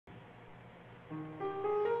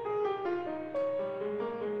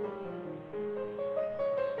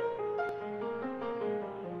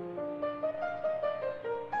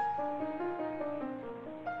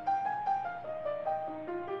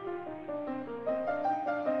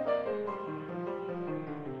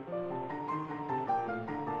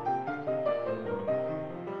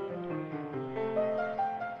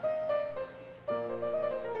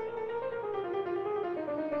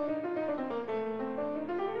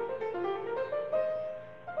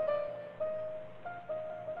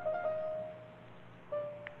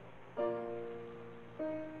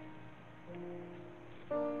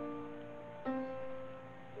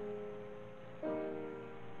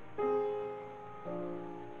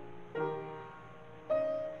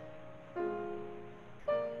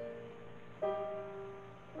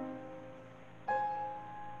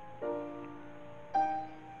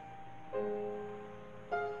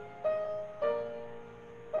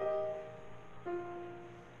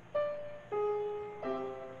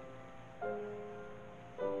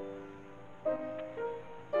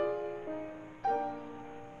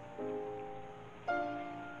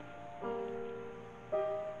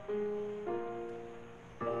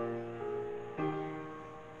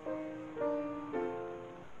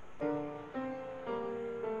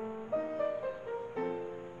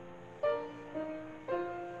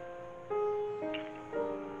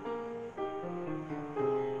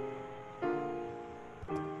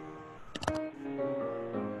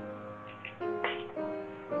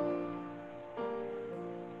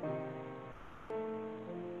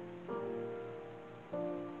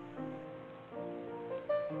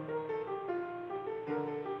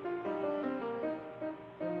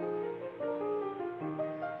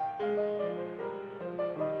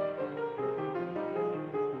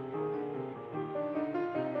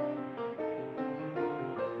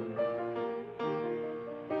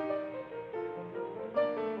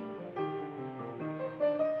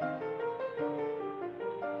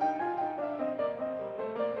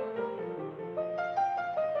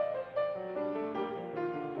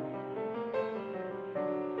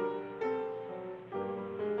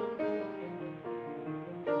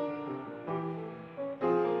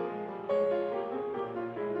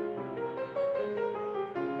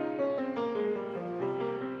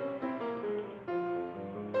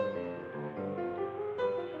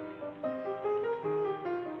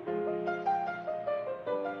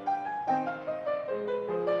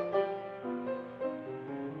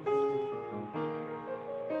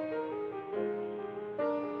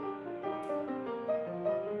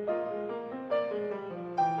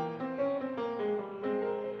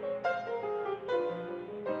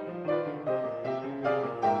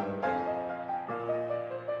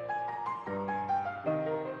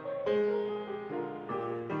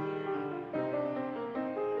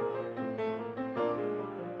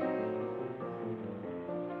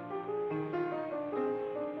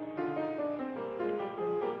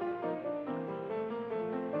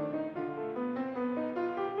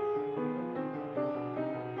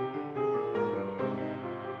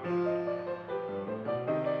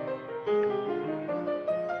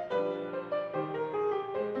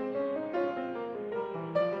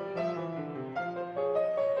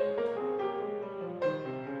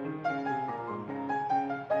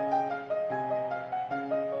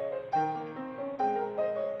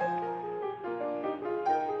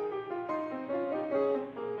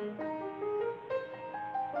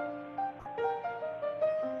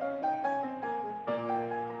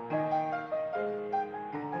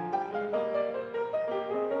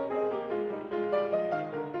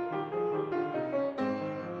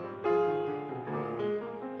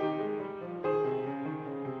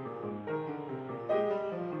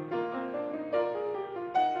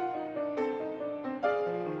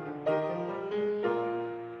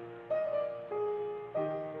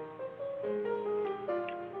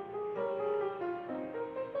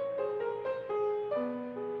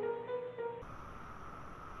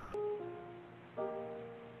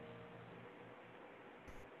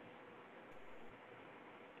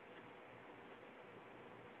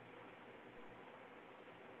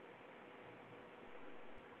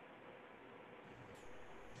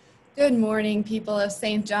Good morning, people of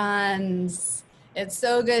St. John's. It's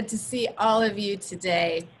so good to see all of you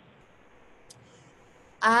today.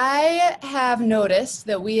 I have noticed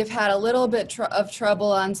that we have had a little bit of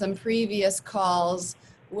trouble on some previous calls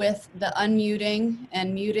with the unmuting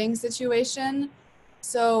and muting situation.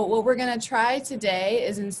 So what we're going to try today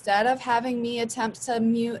is, instead of having me attempt to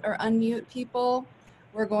mute or unmute people,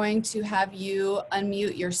 we're going to have you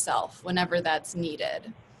unmute yourself whenever that's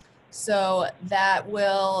needed. So that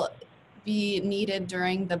will be needed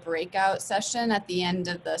during the breakout session at the end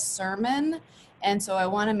of the sermon. And so I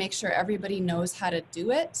want to make sure everybody knows how to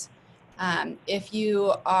do it. If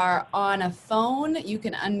you are on a phone, you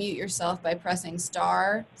can unmute yourself by pressing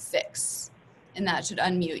 *6, and that should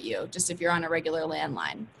unmute you, just if you're on a regular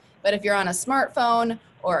landline. But if you're on a smartphone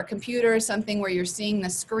or a computer or something where you're seeing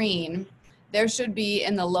the screen, there should be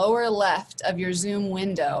in the lower left of your Zoom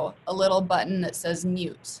window a little button that says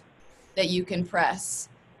mute that you can press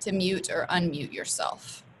to mute or unmute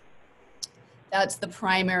yourself. That's the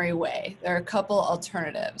primary way. There are a couple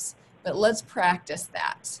alternatives, but let's practice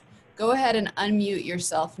that. Go ahead and unmute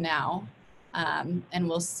yourself now, and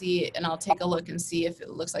we'll see, and I'll take a look and see if it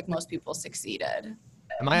looks like most people succeeded.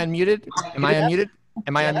 Am I unmuted? Am I unmuted?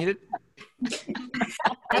 Am I unmuted?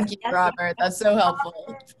 Thank you, Robert. That's so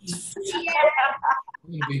helpful. Yeah.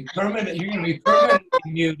 You're going to be permanently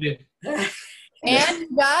muted. Anne,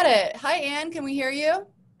 you got it. Hi, Anne. Can we hear you?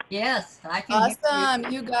 Yes, I can hear you.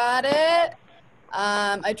 Awesome. You got it.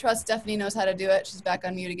 I trust Stephanie knows how to do it. She's back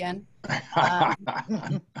on mute again.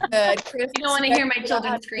 Good. Chris, You don't want to hear my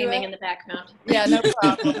children screaming in the background. Yeah, no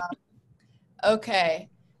problem. Okay.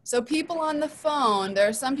 So people on the phone, there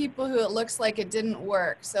are some people who it looks like it didn't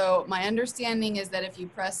work. So my understanding is that if you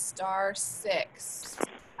press *6,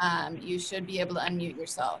 you should be able to unmute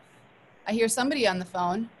yourself. I hear somebody on the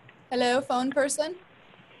phone. Hello, phone person?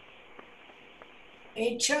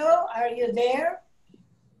 Rachel, are you there?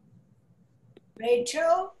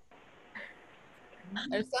 Rachel?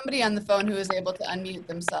 There's somebody on the phone who is able to unmute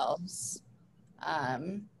themselves.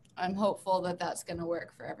 I'm hopeful that that's going to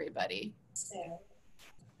work for everybody.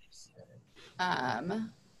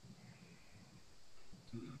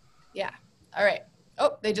 Yeah. All right.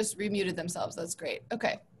 Oh, they just remuted themselves. That's great.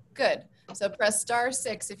 Okay, good. So press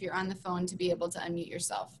 *6 if you're on the phone to be able to unmute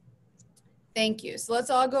yourself. Thank you. So let's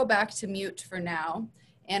all go back to mute for now,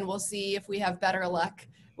 and we'll see if we have better luck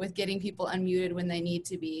with getting people unmuted when they need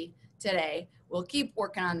to be today. We'll keep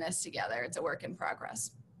working on this together. It's a work in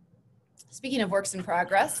progress. Speaking of works in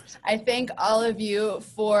progress, I thank all of you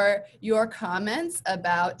for your comments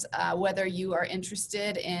about whether you are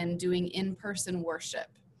interested in doing in-person worship.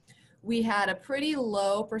 We had a pretty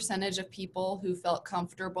low percentage of people who felt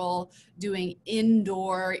comfortable doing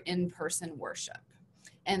indoor in-person worship.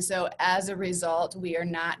 And so as a result, we are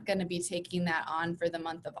not going to be taking that on for the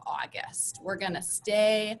month of August. We're going to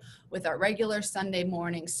stay with our regular Sunday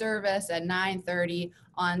morning service at 9:30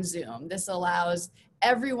 on Zoom. This allows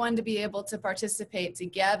everyone to be able to participate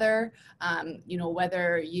together.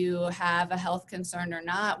 Whether you have a health concern or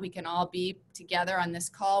not, we can all be together on this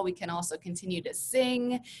call. We can also continue to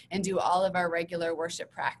sing and do all of our regular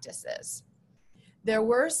worship practices. There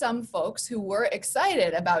were some folks who were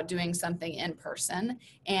excited about doing something in person,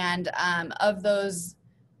 and of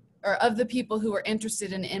the people who were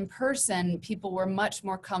interested in person, people were much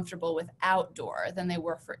more comfortable with outdoor than they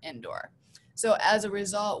were for indoor. So as a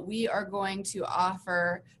result, we are going to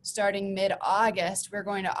offer, starting mid-August, we're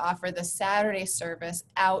going to offer the Saturday service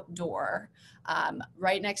outdoor,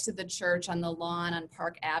 right next to the church on the lawn on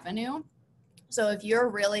Park Avenue. So if you're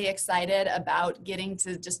really excited about getting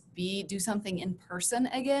to just do something in person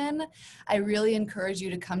again, I really encourage you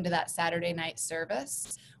to come to that Saturday night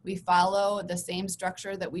service. We follow the same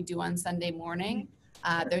structure that we do on Sunday morning.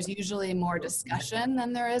 There's usually more discussion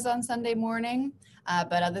than there is on Sunday morning,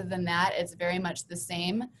 but other than that, it's very much the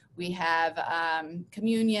same. We have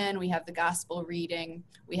communion, we have the gospel reading,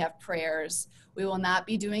 we have prayers. We will not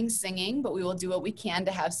be doing singing, but we will do what we can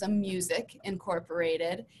to have some music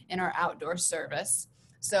incorporated in our outdoor service.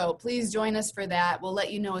 So please join us for that. We'll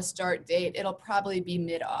let you know a start date. It'll probably be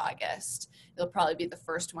mid-August. It'll probably be the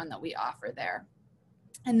first one that we offer there.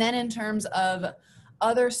 And then in terms of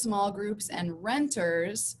other small groups and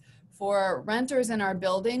renters, for renters in our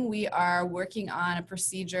building, we are working on a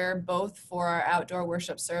procedure both for our outdoor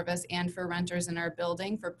worship service and for renters in our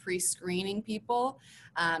building for pre-screening people,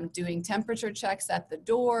 doing temperature checks at the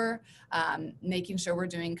door, making sure we're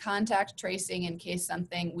doing contact tracing in case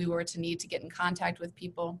we were to need to get in contact with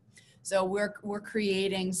people. So we're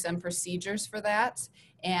creating some procedures for that,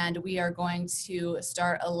 and we are going to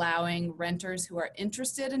start allowing renters who are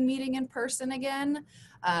interested in meeting in person again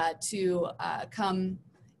to come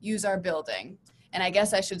use our building. And I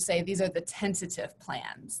guess I should say these are the tentative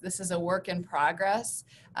plans. This is a work in progress.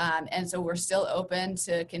 And so we're still open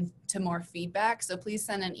to more feedback. So please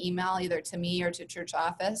send an email either to me or to church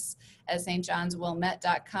office at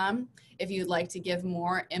stjohnswillmet.com if you'd like to give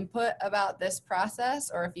more input about this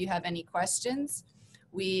process, or if you have any questions.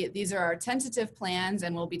 These are our tentative plans,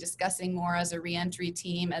 and we'll be discussing more as a reentry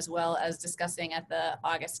team, as well as discussing at the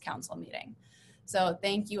August council meeting. So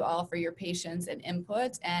thank you all for your patience and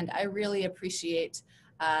input, and I really appreciate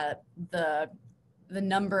the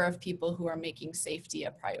number of people who are making safety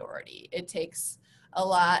a priority. It takes a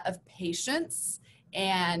lot of patience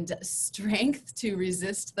and strength to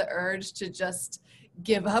resist the urge to just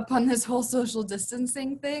give up on this whole social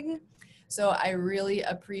distancing thing. So I really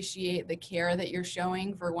appreciate the care that you're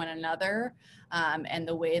showing for one another, and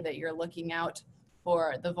the way that you're looking out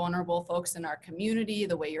for the vulnerable folks in our community,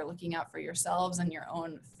 the way you're looking out for yourselves and your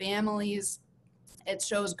own families. It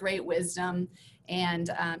shows great wisdom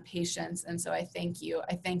and patience. And so I thank you.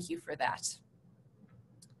 I thank you for that.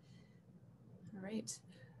 All right.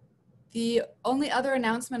 The only other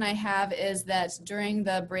announcement I have is that during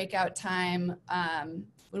the breakout time,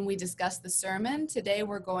 when we discuss the sermon today, I'm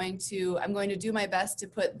going to do my best to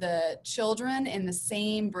put the children in the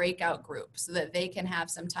same breakout group so that they can have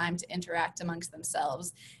some time to interact amongst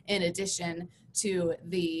themselves in addition to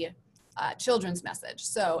the children's message.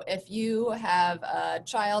 So if you have a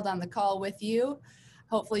child on the call with you,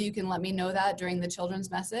 hopefully you can let me know that during the children's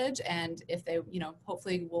message. And if they,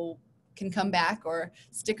 hopefully can come back or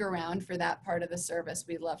stick around for that part of the service,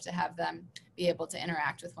 we'd love to have them be able to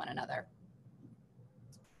interact with one another.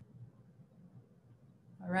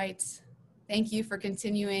 All right. Thank you for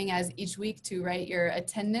continuing as each week to write your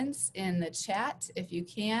attendance in the chat if you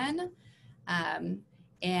can.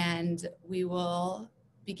 And we will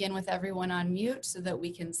begin with everyone on mute so that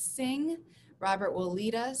we can sing. Robert will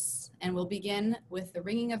lead us, and we'll begin with the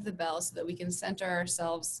ringing of the bell so that we can center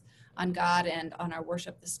ourselves on God and on our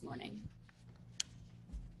worship this morning.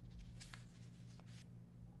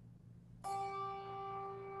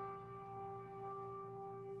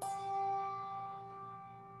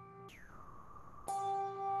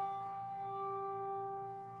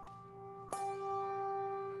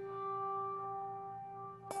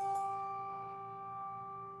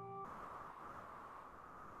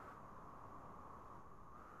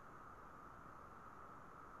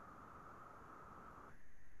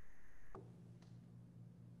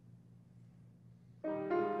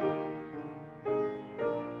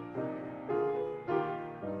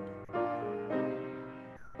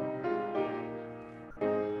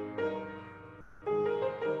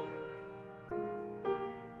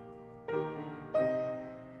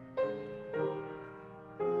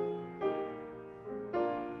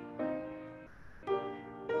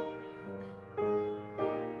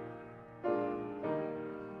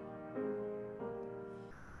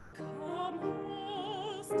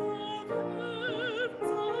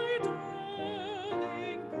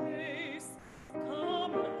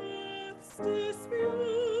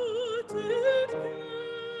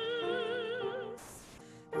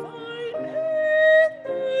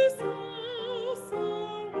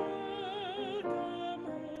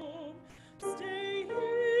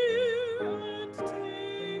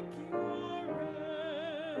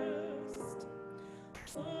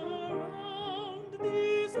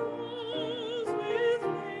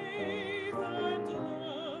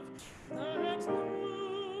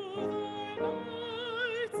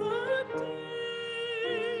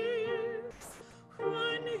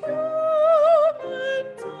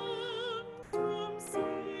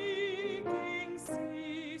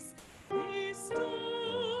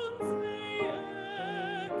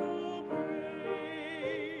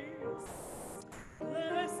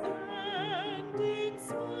 Bless and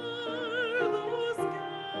inspire those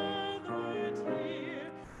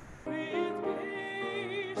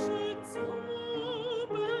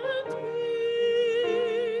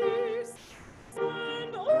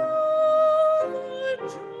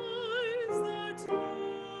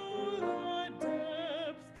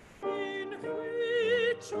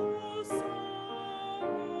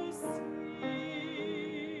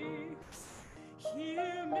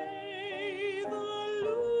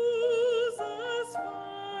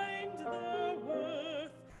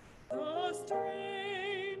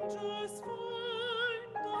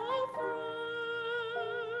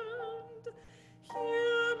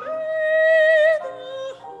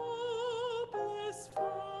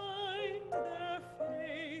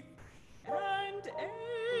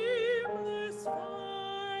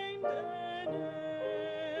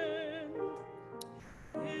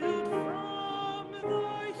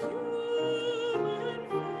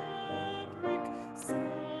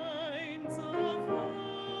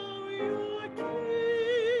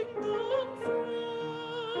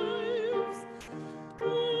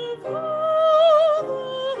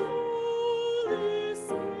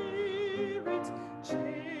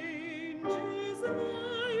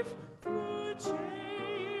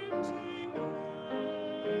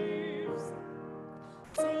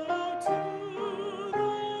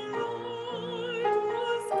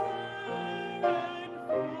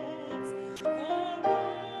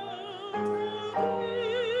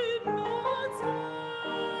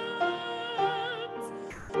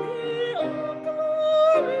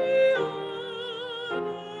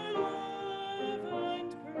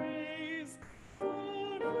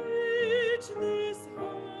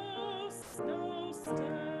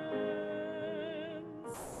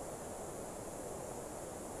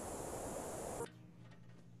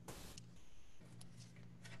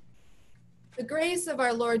The grace of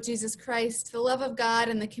our Lord Jesus Christ, the love of God,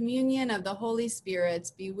 and the communion of the Holy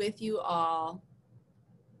Spirit be with you all.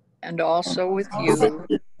 And also with you.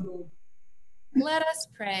 Let us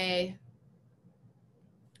pray.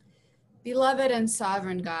 Beloved and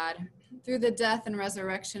sovereign God, through the death and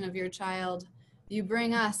resurrection of your child, you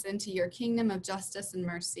bring us into your kingdom of justice and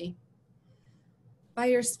mercy. By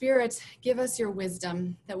your Spirit, give us your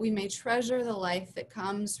wisdom that we may treasure the life that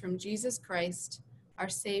comes from Jesus Christ, our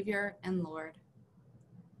Savior and Lord.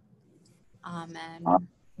 Amen.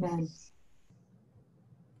 Amen.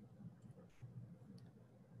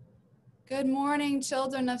 Good morning,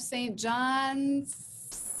 children of St.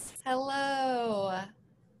 John's. Hello.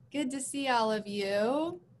 Good to see all of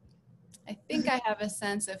you. I think I have a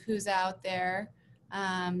sense of who's out there.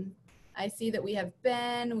 I see that we have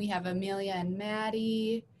Ben, we have Amelia and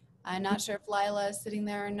Maddie. I'm not sure if Lila is sitting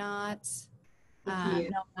there or not. No,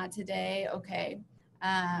 not today. Okay.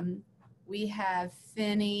 We have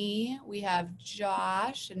Finney, we have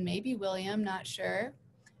Josh, and maybe William, not sure.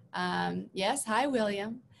 Yes, hi,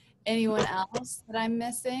 William. Anyone else that I'm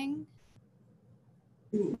missing?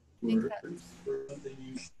 I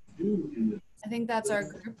think that's our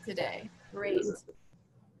group today. Great.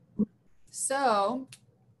 So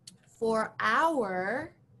for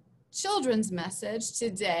our children's message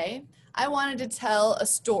today, I wanted to tell a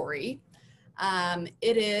story.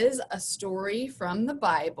 It is a story from the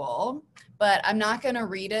Bible, but I'm not going to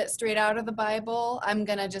read it straight out of the Bible. I'm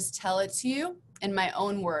going to just tell it to you in my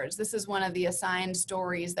own words. This is one of the assigned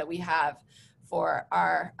stories that we have for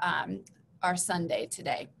our Sunday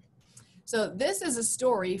today. So this is a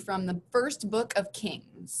story from the first book of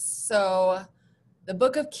Kings. So the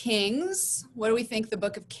book of Kings, what do we think the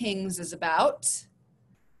book of Kings is about?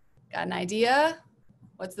 Got an idea?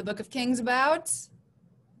 What's the book of Kings about?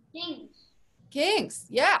 Kings. Kings,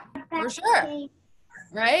 yeah, for sure.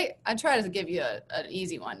 Right? I try to give you an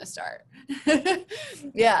easy one to start.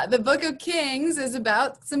 Yeah, the book of Kings is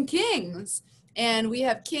about some kings. And we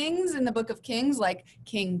have kings in the book of Kings like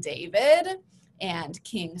King David and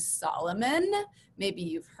King Solomon. Maybe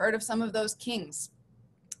you've heard of some of those kings.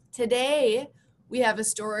 Today, we have a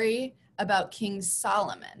story about King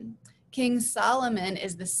Solomon. King Solomon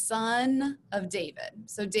is the son of David.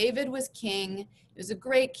 So David was king. He was a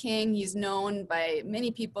great king. He's known by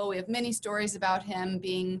many people. We have many stories about him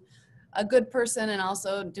being a good person and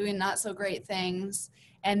also doing not so great things.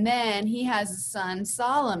 And then he has a son,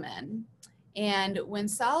 Solomon. And when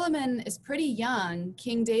Solomon is pretty young,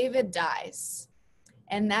 King David dies.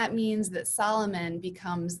 And that means that Solomon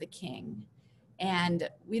becomes the king. And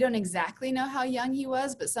we don't exactly know how young he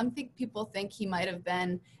was, but some people think he might have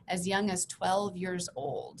been as young as 12 years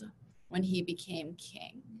old when he became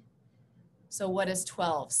king. So what is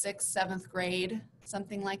 12? 6th, 7th grade,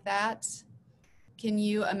 something like that? Can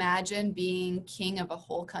you imagine being king of a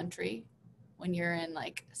whole country when you're in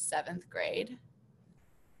like 7th grade?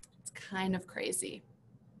 It's kind of crazy.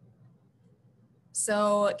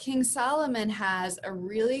 So King Solomon has a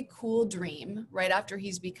really cool dream right after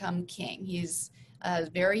he's become king. He's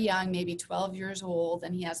very young, maybe 12 years old,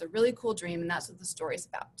 and he has a really cool dream, and that's what the story's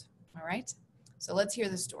about. All right? So let's hear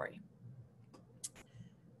the story.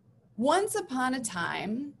 Once upon a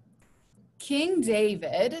time, King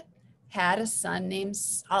David had a son named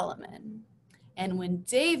Solomon. And when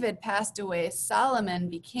David passed away, Solomon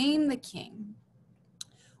became the king.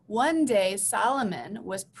 One day, Solomon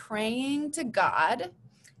was praying to God,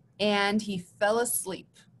 and he fell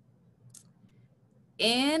asleep.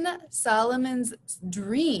 In Solomon's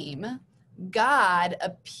dream, God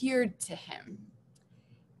appeared to him.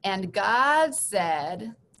 And God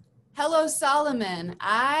said, "Hello, Solomon.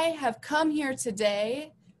 I have come here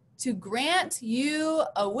today to grant you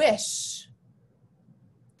a wish."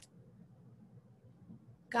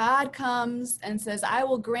 God comes and says, "I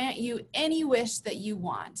will grant you any wish that you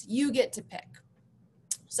want. You get to pick."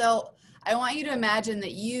 So I want you to imagine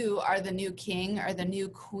that you are the new king or the new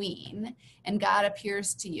queen, and God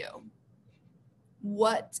appears to you.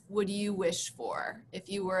 what would you wish for? If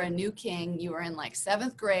you were a new king, you were in like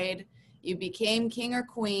 7th grade, you became king or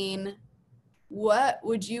queen, what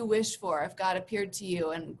would you wish for if God appeared to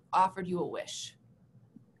you and offered you a wish?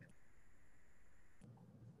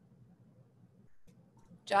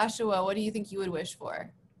 Joshua, what do you think you would wish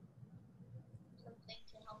for? Something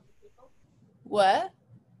to help the people. What?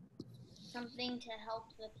 Something to help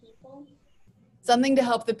the people. Something to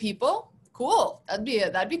help the people? Cool.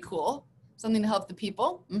 That'd be cool. Something to help the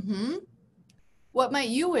people. Mm-hmm. What might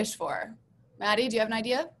you wish for? Maddie, do you have an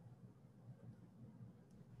idea?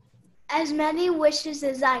 As many wishes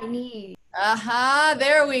as I need. Aha,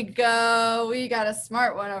 there we go. We got a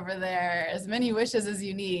smart one over there. As many wishes as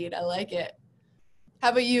you need. I like it. How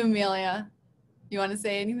about you, Amelia? You want to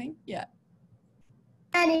say anything? Yeah.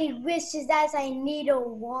 Many wishes as I need or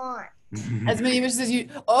want. As many wishes as you,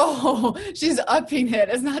 oh, she's upping it.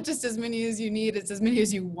 It's not just as many as you need, it's as many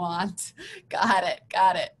as you want. Got it,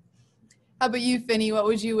 got it. How about you, Finney? What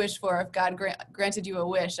would you wish for if God granted you a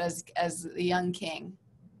wish as the young king?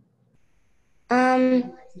 I'd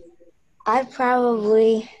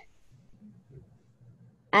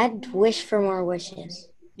wish for more wishes.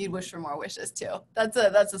 You'd wish for more wishes too. That's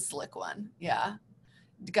a slick one. Yeah.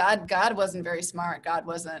 God wasn't very smart. God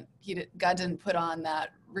didn't put on that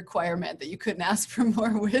requirement that you couldn't ask for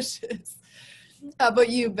more wishes. How about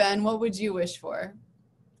you, Ben? What would you wish for?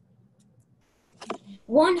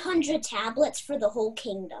 100 tablets for the whole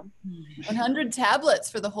kingdom. 100 tablets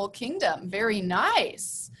for the whole kingdom. Very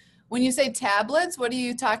nice. When you say tablets, what are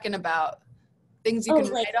you talking about? Things you can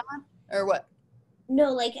write on? Or what?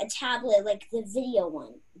 No, like a tablet, like the video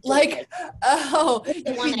one. Like, oh,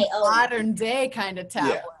 the one I own. Modern day kind of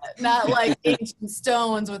tablet, not like ancient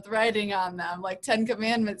stones with writing on them, like 10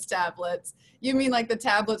 Commandments tablets. You mean like the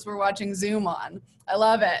tablets we're watching Zoom on. I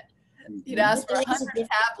love it. You'd ask for 100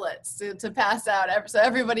 tablets to pass out so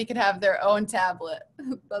everybody could have their own tablet.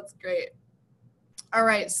 That's great. All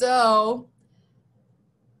right, so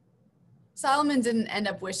Solomon didn't end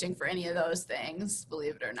up wishing for any of those things,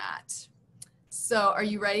 believe it or not. So are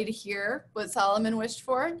you ready to hear what Solomon wished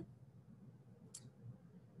for?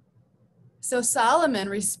 So Solomon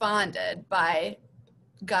responded by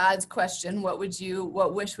God's question, what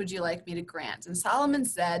wish would you like me to grant? And Solomon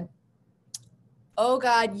said, "Oh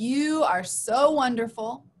God, you are so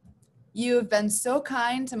wonderful. You have been so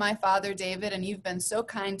kind to my father David, and you've been so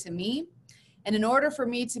kind to me. And in order for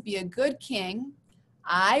me to be a good king,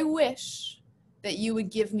 I wish that you would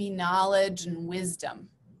give me knowledge and wisdom."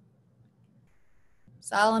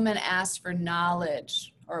 Solomon asked for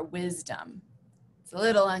knowledge or wisdom. It's a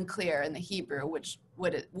little unclear in the Hebrew which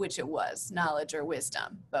it was, knowledge or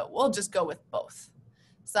wisdom, but we'll just go with both.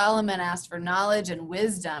 Solomon asked for knowledge and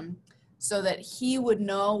wisdom so that he would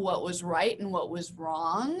know what was right and what was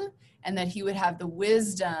wrong, and that he would have the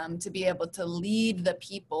wisdom to be able to lead the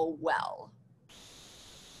people well.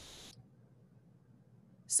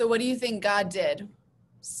 So what do you think God did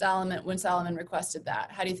when Solomon requested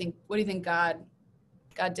that? What do you think God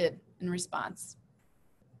did in response?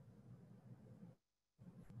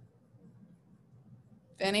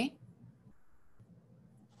 Vinny?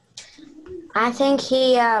 I think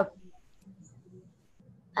he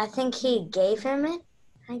gave him it,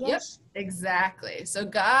 I guess. Yep, exactly. So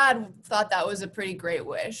God thought that was a pretty great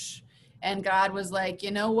wish. And God was like,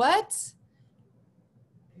 you know what?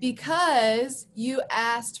 Because you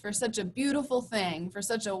asked for such a beautiful thing, for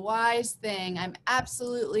such a wise thing, I'm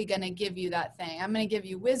absolutely going to give you that thing. I'm going to give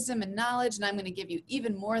you wisdom and knowledge, and I'm going to give you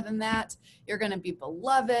even more than that. You're going to be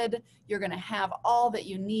beloved. You're going to have all that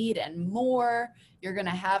you need and more. You're going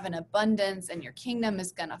to have an abundance, and your kingdom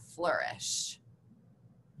is going to flourish.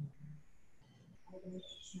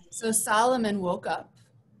 So Solomon woke up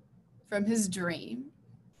from his dream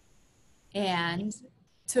and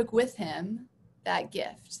took with him that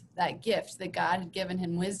gift that God had given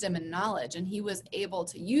him, wisdom and knowledge, and he was able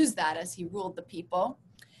to use that as he ruled the people.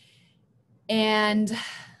 And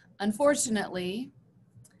unfortunately,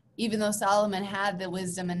 even though Solomon had the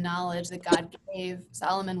wisdom and knowledge that God gave,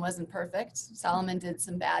 Solomon wasn't perfect. Solomon did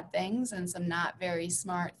some bad things and some not very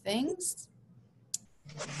smart things.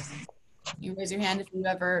 You raise your hand if you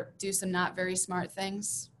ever do some not very smart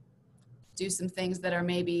things. Do some things that are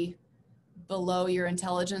maybe below your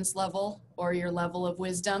intelligence level or your level of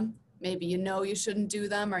wisdom. Maybe you know you shouldn't do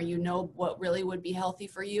them, or you know what really would be healthy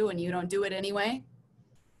for you and you don't do it anyway,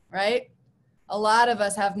 right? A lot of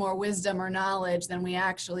us have more wisdom or knowledge than we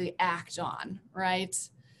actually act on, right?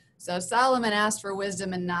 So Solomon asked for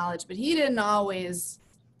wisdom and knowledge, but he didn't always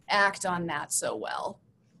act on that so well.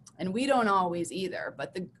 And we don't always either,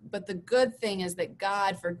 but the good thing is that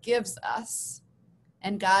God forgives us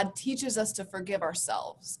And God teaches us to forgive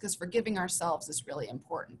ourselves, because forgiving ourselves is really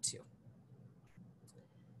important too.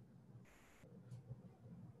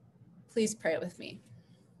 Please pray with me.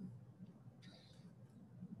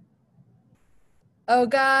 Oh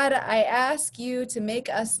God, I ask you to make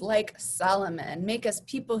us like Solomon. Make us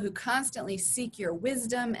people who constantly seek your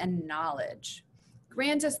wisdom and knowledge.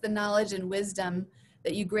 Grant us the knowledge and wisdom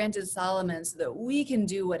that you granted Solomon so that we can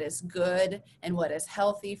do what is good and what is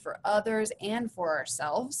healthy for others and for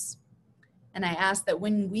ourselves. And I ask that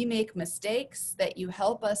when we make mistakes, that you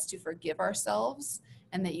help us to forgive ourselves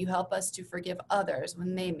and that you help us to forgive others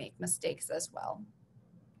when they make mistakes as well.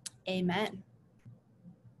 Amen.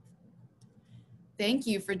 Thank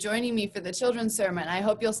you for joining me for the children's sermon. I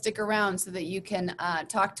hope you'll stick around so that you can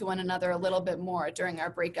talk to one another a little bit more during our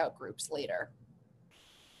breakout groups later.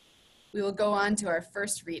 We will go on to our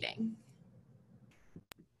first reading.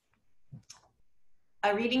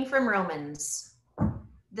 A reading from Romans.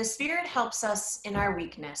 The Spirit helps us in our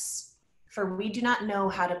weakness, for we do not know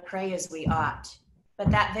how to pray as we ought,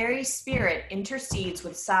 but that very Spirit intercedes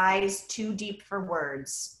with sighs too deep for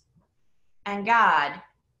words. And God,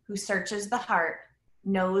 who searches the heart,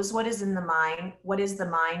 knows what is the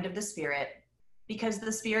mind of the Spirit, because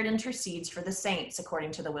the Spirit intercedes for the saints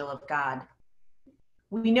according to the will of God.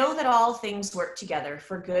 We know that all things work together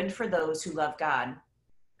for good for those who love God,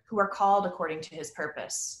 who are called according to his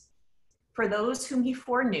purpose. For those whom he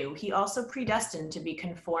foreknew, he also predestined to be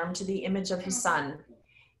conformed to the image of his Son,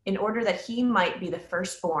 in order that he might be the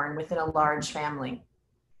firstborn within a large family.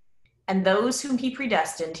 And those whom he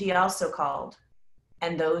predestined, he also called.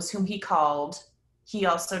 And those whom he called, he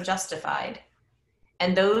also justified.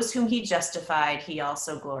 And those whom he justified, he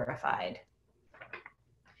also glorified.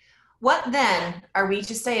 What then are we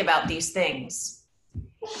to say about these things?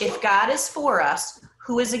 If God is for us,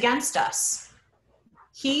 who is against us?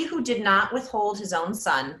 He who did not withhold his own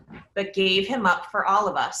Son, but gave him up for all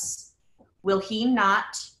of us, will he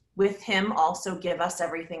not with him also give us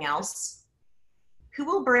everything else? Who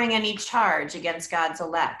will bring any charge against God's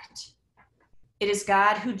elect? It is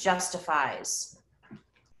God who justifies.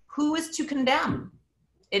 Who is to condemn?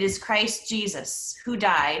 It is Christ Jesus, who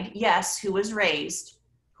died, yes, who was raised,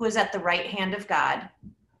 who is at the right hand of God,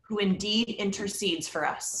 who indeed intercedes for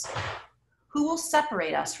us. Who will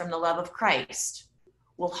separate us from the love of Christ?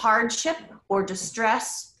 Will hardship or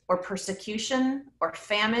distress or persecution or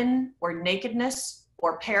famine or nakedness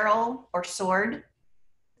or peril or sword?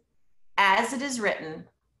 As it is written,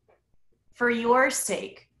 for your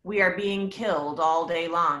sake we are being killed all day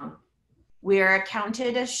long. We are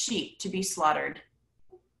accounted as sheep to be slaughtered.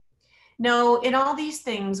 No, in all these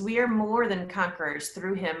things we are more than conquerors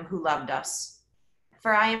through him who loved us.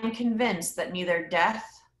 For I am convinced that neither death,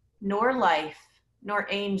 nor life, nor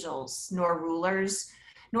angels, nor rulers,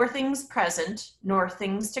 nor things present, nor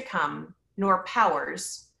things to come, nor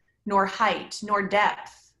powers, nor height, nor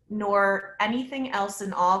depth, nor anything else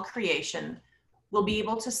in all creation will be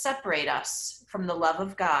able to separate us from the love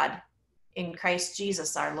of God in Christ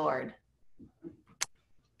Jesus our Lord.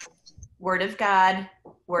 Word of God,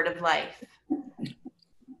 word of life.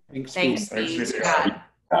 Thanks be to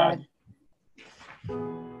God.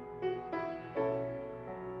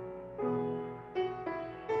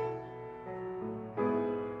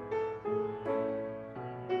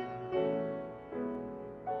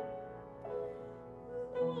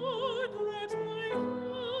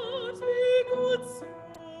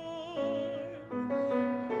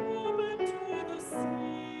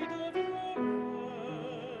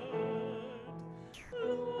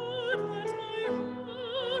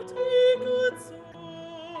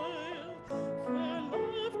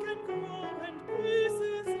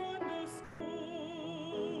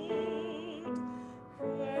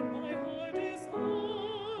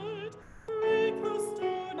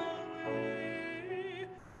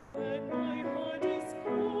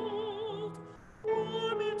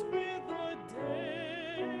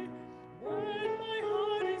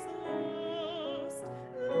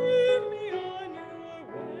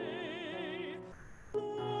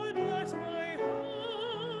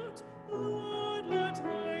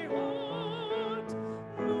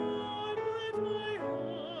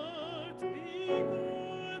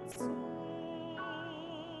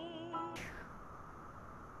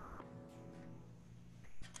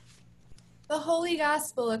 The Holy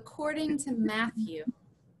Gospel according to Matthew.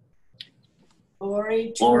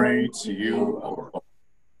 Glory to you, our Lord.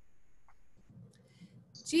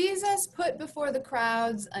 Jesus put before the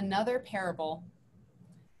crowds another parable.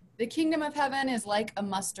 The kingdom of heaven is like a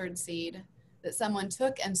mustard seed that someone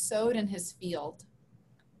took and sowed in his field.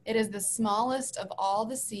 It is the smallest of all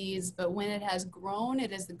the seeds, but when it has grown,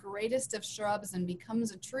 it is the greatest of shrubs and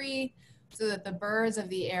becomes a tree, so that the birds of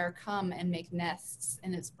the air come and make nests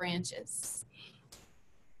in its branches.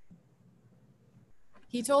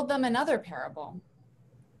 He told them another parable.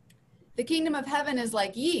 The kingdom of heaven is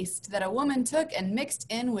like yeast that a woman took and mixed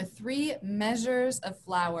in with 3 measures of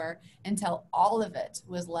flour until all of it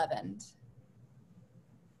was leavened.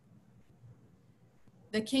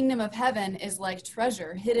 The kingdom of heaven is like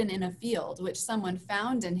treasure hidden in a field, which someone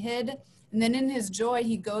found and hid, and then in his joy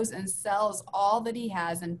he goes and sells all that he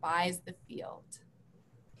has and buys the field.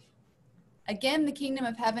 Again, the kingdom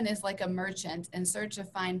of heaven is like a merchant in search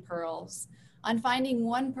of fine pearls. On finding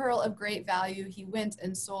one pearl of great value, he went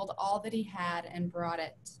and sold all that he had and bought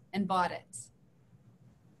it.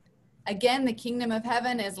 Again, the kingdom of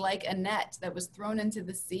heaven is like a net that was thrown into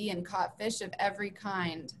the sea and caught fish of every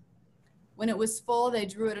kind. When it was full, they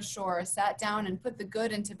drew it ashore, sat down and put the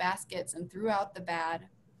good into baskets and threw out the bad.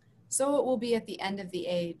 So it will be at the end of the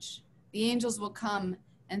age. The angels will come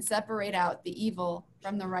and separate out the evil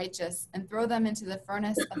from the righteous and throw them into the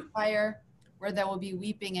furnace of fire, where there will be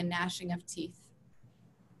weeping and gnashing of teeth.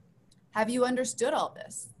 Have you understood all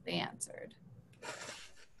this? They answered.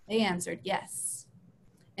 Yes.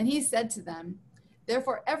 And he said to them,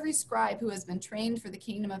 therefore every scribe who has been trained for the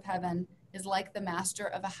kingdom of heaven is like the master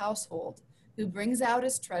of a household, who brings out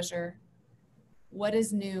his treasure, what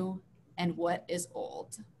is new and what is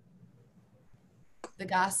old. The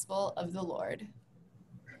gospel of the Lord.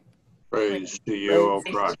 Praise to you, O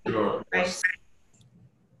Christ.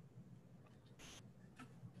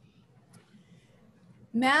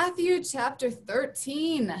 Matthew chapter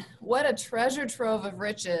 13. What a treasure trove of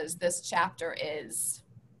riches this chapter is.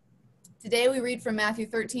 Today we read from Matthew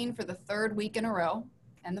 13 for the 3rd week in a row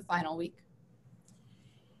and the final week.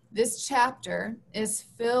 This chapter is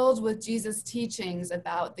filled with Jesus' teachings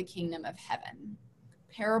about the kingdom of heaven,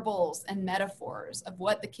 parables and metaphors of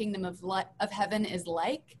what the kingdom of heaven is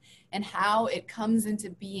like and how it comes into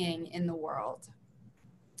being in the world.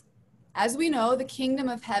 As we know, the kingdom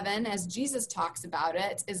of heaven, as Jesus talks about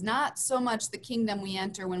it, is not so much the kingdom we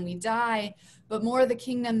enter when we die, but more the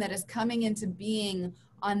kingdom that is coming into being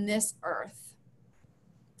on this earth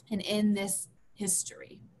and in this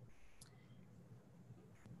history.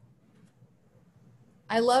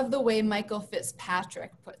 I love the way Michael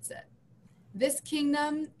Fitzpatrick puts it. This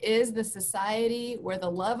kingdom is the society where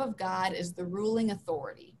the love of God is the ruling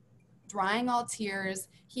authority, drying all tears,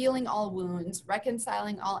 healing all wounds,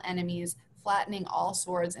 reconciling all enemies, flattening all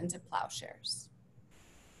swords into plowshares.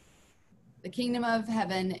 The kingdom of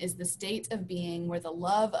heaven is the state of being where the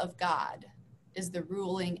love of God is the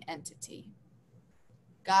ruling entity.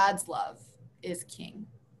 God's love is king.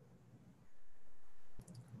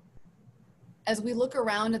 As we look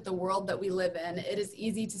around at the world that we live in, it is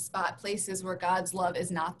easy to spot places where God's love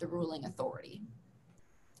is not the ruling authority.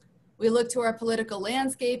 We look to our political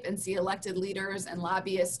landscape and see elected leaders and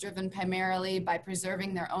lobbyists driven primarily by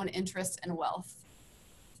preserving their own interests and wealth.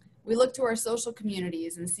 We look to our social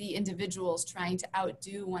communities and see individuals trying to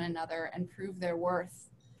outdo one another and prove their worth,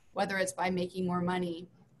 whether it's by making more money,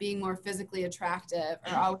 being more physically attractive,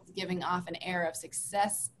 or always giving off an air of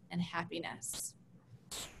success and happiness.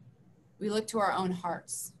 We look to our own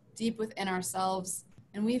hearts, deep within ourselves,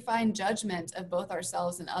 and we find judgment of both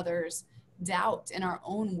ourselves and others, doubt in our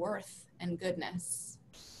own worth and goodness.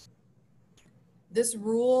 This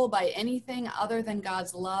rule by anything other than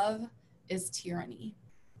God's love is tyranny.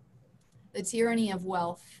 The tyranny of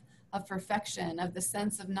wealth, of perfection, of the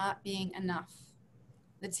sense of not being enough.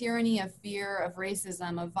 The tyranny of fear, of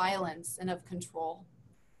racism, of violence, and of control.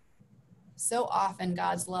 So often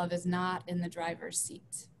God's love is not in the driver's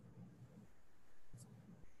seat.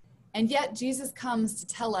 And yet Jesus comes to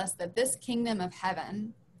tell us that this kingdom of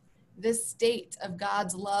heaven, this state of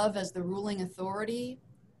God's love as the ruling authority,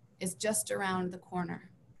 is just around the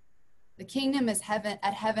corner. The kingdom of heaven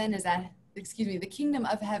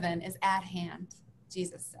is at hand,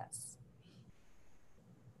 Jesus says.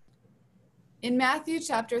 In Matthew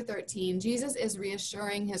chapter 13, Jesus is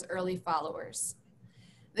reassuring his early followers.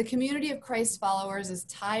 The community of Christ followers is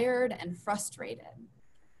tired and frustrated.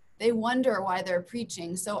 They wonder why their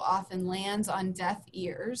preaching so often lands on deaf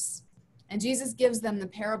ears, and Jesus gives them the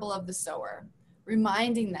parable of the sower,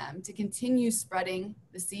 reminding them to continue spreading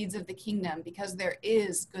the seeds of the kingdom because there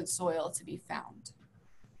is good soil to be found.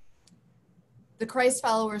 The Christ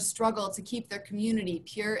followers struggle to keep their community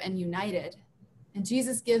pure and united, and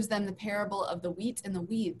Jesus gives them the parable of the wheat and the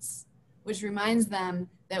weeds, which reminds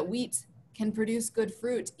them that wheat can produce good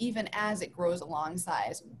fruit even as it grows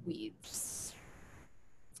alongside weeds.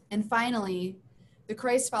 And finally, The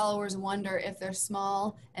Christ followers wonder if their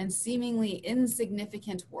small and seemingly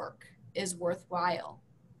insignificant work is worthwhile.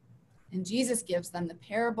 And Jesus gives them the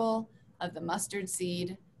parable of the mustard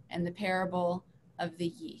seed and the parable of the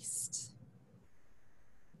yeast.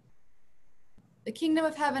 The kingdom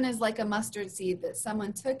of heaven is like a mustard seed that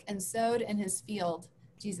someone took and sowed in his field,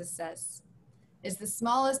 Jesus says. It's the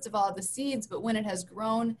smallest of all the seeds, but when it has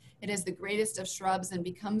grown, it is the greatest of shrubs and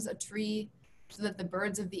becomes a tree so that the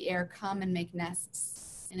birds of the air come and make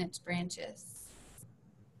nests in its branches.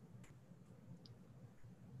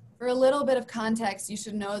 For a little bit of context, you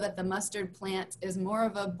should know that the mustard plant is more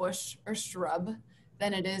of a bush or shrub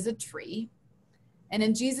than it is a tree. And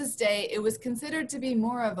in Jesus' day, it was considered to be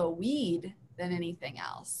more of a weed than anything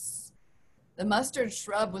else. The mustard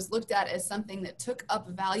shrub was looked at as something that took up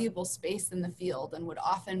valuable space in the field and would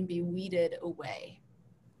often be weeded away.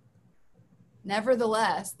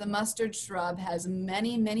 Nevertheless, the mustard shrub has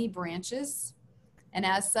many, many branches, and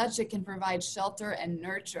as such, it can provide shelter and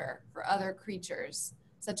nurture for other creatures,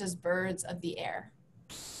 such as birds of the air.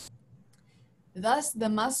 Thus, the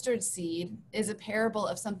mustard seed is a parable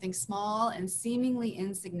of something small and seemingly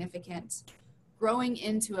insignificant, growing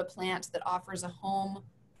into a plant that offers a home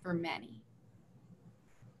for many.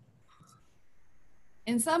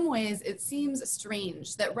 In some ways, it seems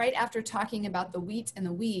strange that right after talking about the wheat and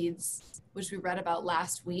the weeds, which we read about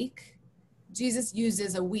last week, Jesus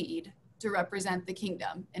uses a weed to represent the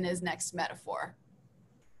kingdom in his next metaphor.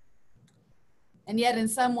 And yet, in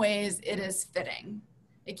some ways, it is fitting.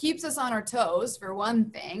 It keeps us on our toes, for one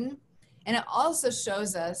thing, and it also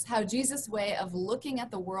shows us how Jesus' way of looking at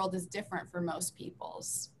the world is different for most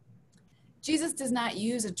people's. Jesus does not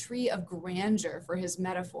use a tree of grandeur for his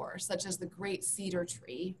metaphor, such as the great cedar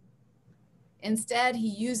tree. Instead, he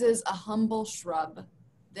uses a humble shrub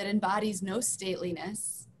that embodies no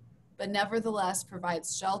stateliness, but nevertheless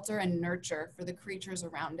provides shelter and nurture for the creatures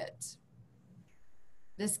around it.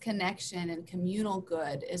 This connection and communal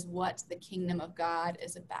good is what the kingdom of God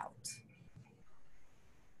is about.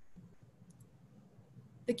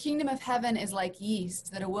 The kingdom of heaven is like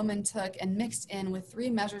yeast that a woman took and mixed in with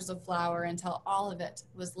 3 measures of flour until all of it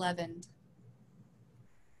was leavened.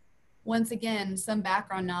 Once again, some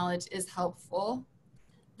background knowledge is helpful.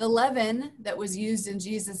 The leaven that was used in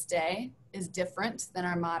Jesus' day is different than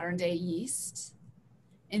our modern day yeast.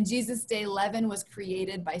 In Jesus' day, leaven was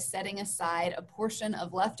created by setting aside a portion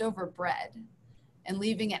of leftover bread and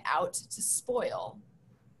leaving it out to spoil.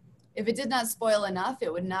 If it did not spoil enough,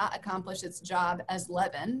 it would not accomplish its job as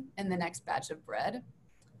leaven in the next batch of bread.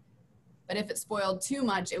 But if it spoiled too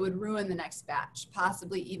much, it would ruin the next batch,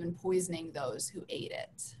 possibly even poisoning those who ate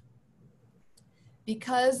it.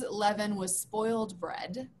 Because leaven was spoiled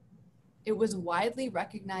bread, it was widely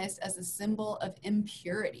recognized as a symbol of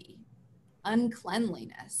impurity,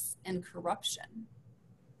 uncleanliness, and corruption.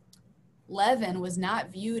 Leaven was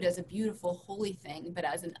not viewed as a beautiful, holy thing, but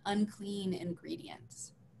as an unclean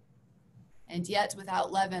ingredient. And yet,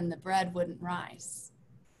 without leaven, the bread wouldn't rise.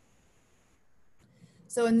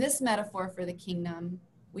 So in this metaphor for the kingdom,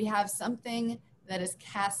 we have something that is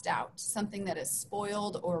cast out, something that is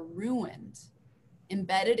spoiled or ruined,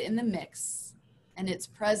 embedded in the mix, and its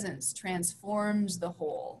presence transforms the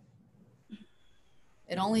whole.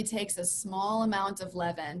 It only takes a small amount of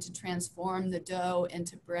leaven to transform the dough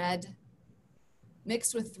into bread.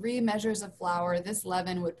 Mixed with 3 measures of flour, this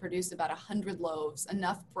leaven would produce about 100 loaves,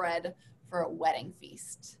 enough bread for a wedding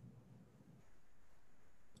feast.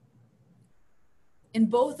 In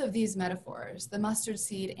both of these metaphors, the mustard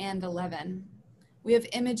seed and the leaven, we have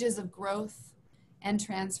images of growth and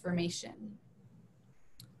transformation.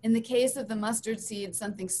 In the case of the mustard seed,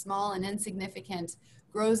 something small and insignificant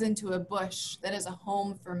grows into a bush that is a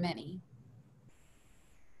home for many.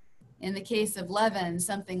 In the case of leaven,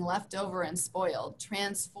 something left over and spoiled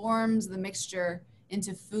transforms the mixture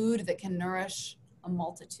into food that can nourish a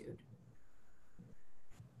multitude.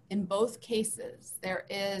 In both cases, there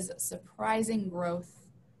is surprising growth,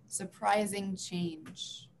 surprising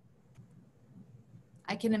change.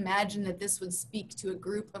 I can imagine that this would speak to a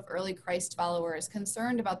group of early Christ followers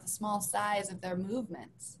concerned about the small size of their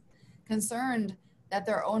movements, concerned that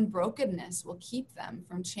their own brokenness will keep them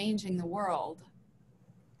from changing the world.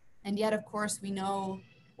 And yet, of course, we know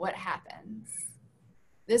what happens.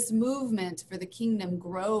 This movement for the kingdom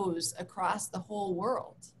grows across the whole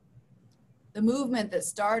world. The movement that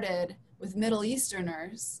started with Middle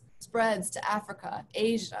Easterners spreads to Africa,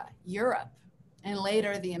 Asia, Europe, and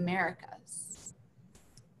later the Americas.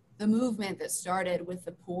 The movement that started with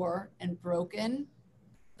the poor and broken,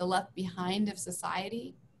 the left behind of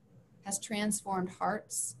society, has transformed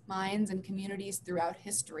hearts, minds, and communities throughout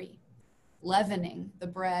history, leavening the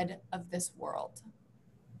bread of this world.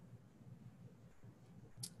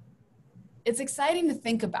 It's exciting to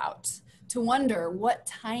think about, to wonder what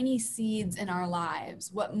tiny seeds in our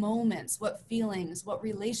lives, what moments, what feelings, what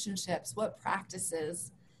relationships, what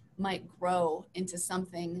practices might grow into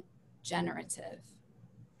something generative.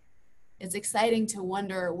 It's exciting to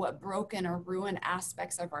wonder what broken or ruined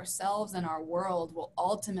aspects of ourselves and our world will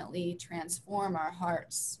ultimately transform our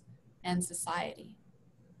hearts and society.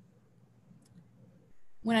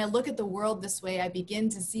 When I look at the world this way, I begin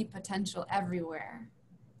to see potential everywhere.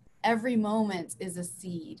 Every moment is a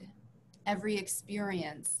seed. Every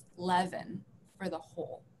experience, leaven for the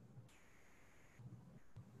whole.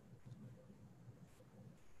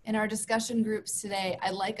 In our discussion groups today,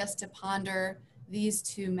 I'd like us to ponder these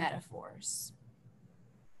two metaphors.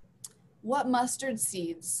 What mustard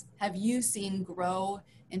seeds have you seen grow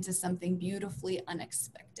into something beautifully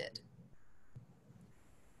unexpected?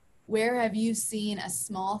 Where have you seen a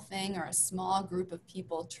small thing or a small group of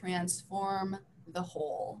people transform the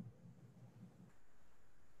whole?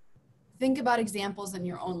 Think about examples in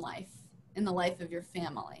your own life, in the life of your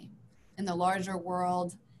family, in the larger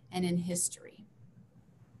world, and in history.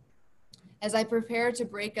 As I prepare to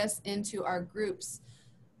break us into our groups,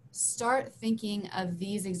 start thinking of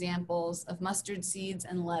these examples of mustard seeds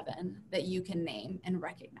and leaven that you can name and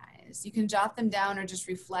recognize. You can jot them down or just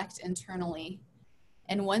reflect internally.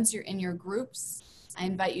 And once you're in your groups, I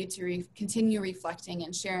invite you to continue reflecting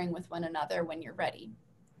and sharing with one another when you're ready.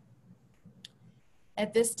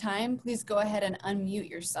 At this time, please go ahead and unmute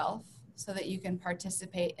yourself so that you can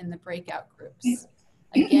participate in the breakout groups.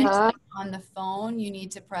 Again, on the phone, you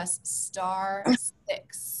need to press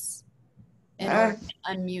 *6 in order to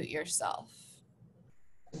unmute yourself.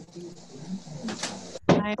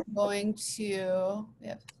 I'm going to, we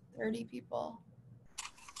have 30 people.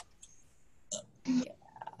 Yeah.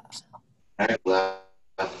 I'll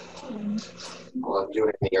do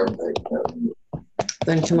it in the airplane.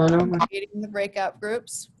 Then come on over. Creating the breakout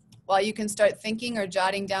groups. While you can start thinking or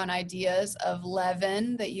jotting down ideas of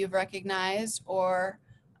leaven that you've recognized or,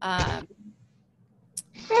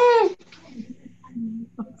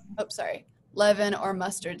 leaven or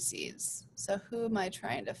mustard seeds. So who am I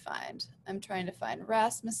trying to find? I'm trying to find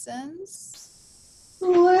Rasmussen's.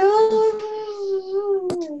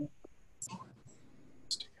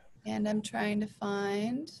 And I'm trying to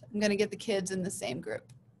find, I'm going to get the kids in the same group.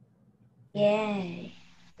 Yay.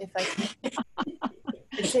 If I can.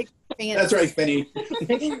 It takes fancy. That's right, Penny.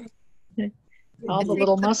 All the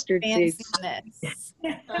little mustard seeds.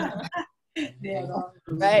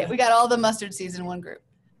 Right, we got all the mustard seeds in one group.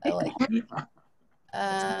 I like it.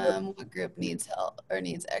 What group needs help or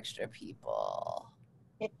needs extra people?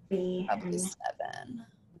 Probably 7.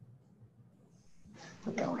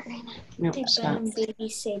 We'll go right No, now. stop. Baby,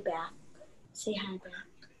 say back. Say hi back.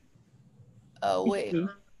 Oh, wait.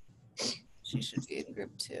 She should be in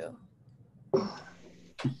group 2.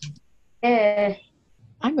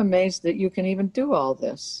 I'm amazed that you can even do all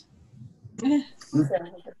this.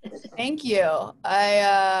 Thank you.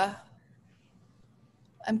 I'm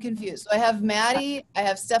confused. So I have Maddie, I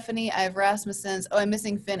have Stephanie, I have Rasmussen's. Oh, I'm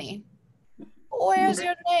missing Finny. Where's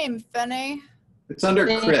your name, Finny? It's under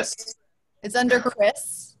Chris. It's under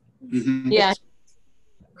Chris? Mm-hmm. Yeah.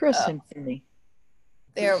 Chris and Finny.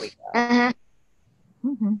 There we go.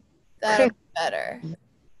 Mm-hmm. That'll be better.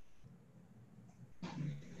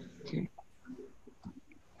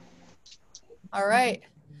 All right.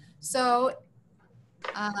 So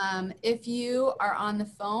if you are on the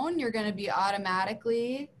phone, you're going to be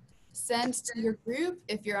automatically sent to your group.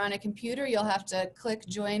 If you're on a computer, you'll have to click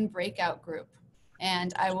join breakout group.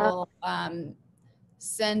 And I will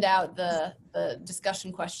send out the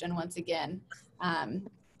discussion question once again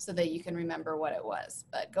so that you can remember what it was.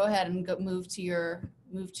 But go ahead and move to your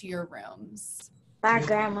rooms. Bye,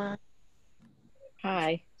 Grandma.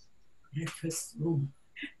 Hi.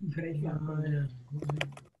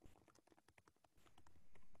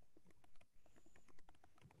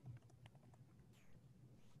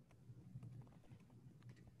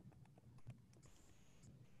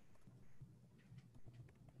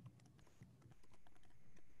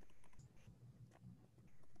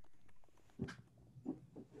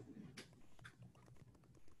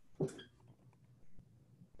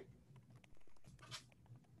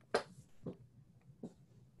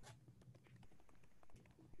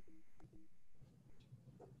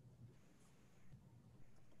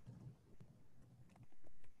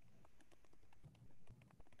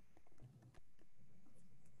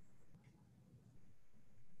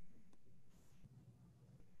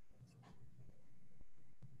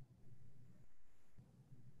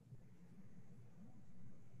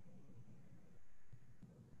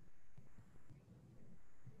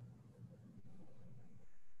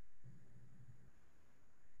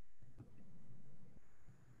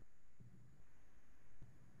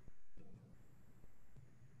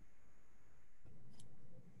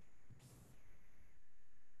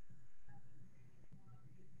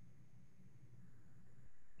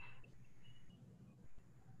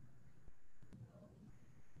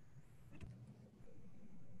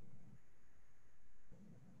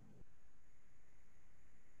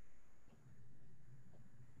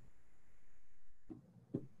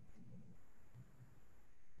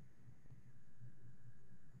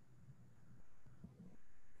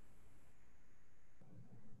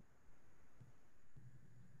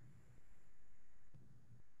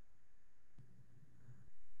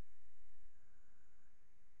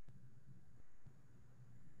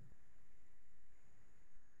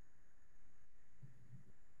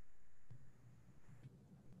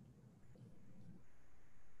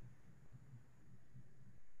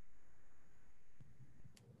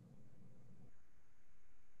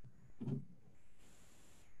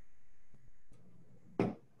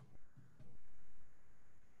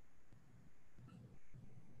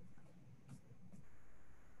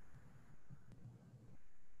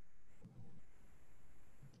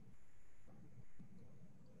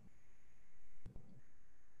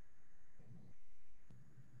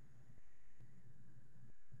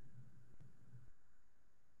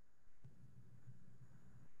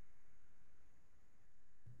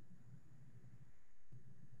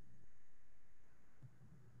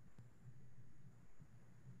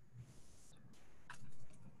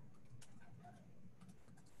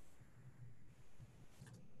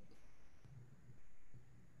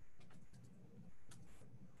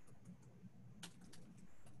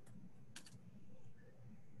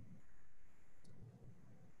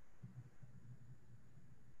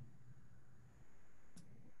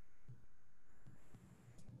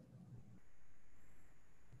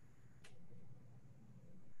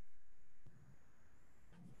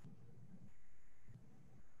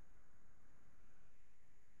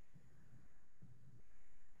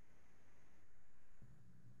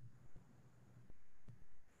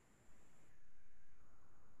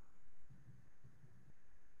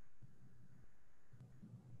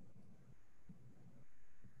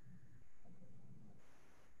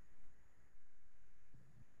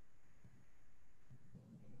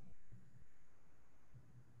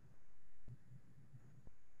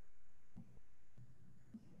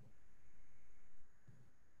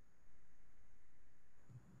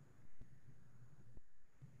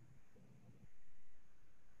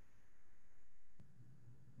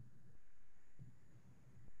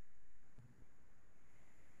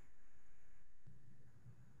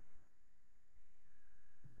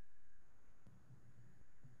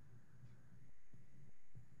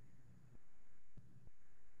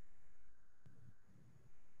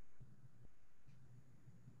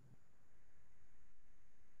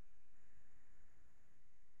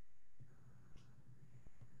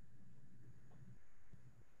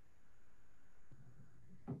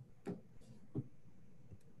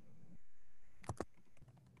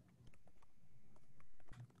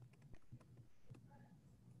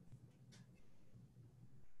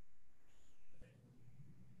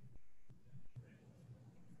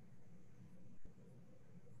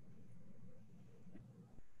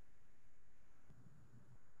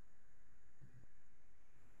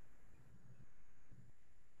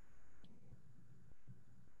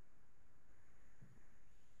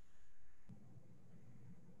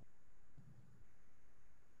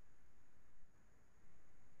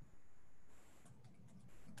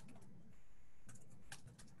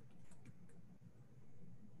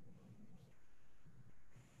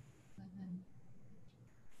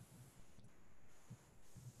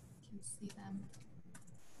 See them.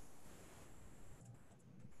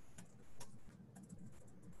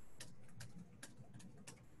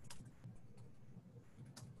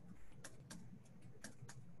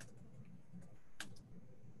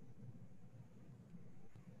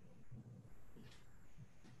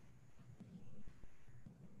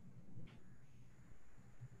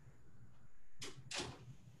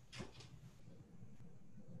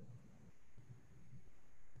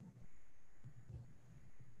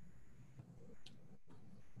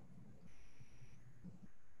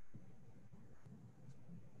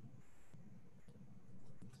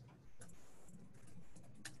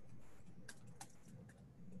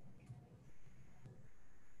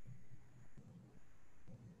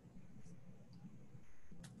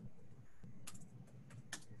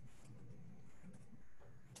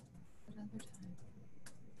 Another time.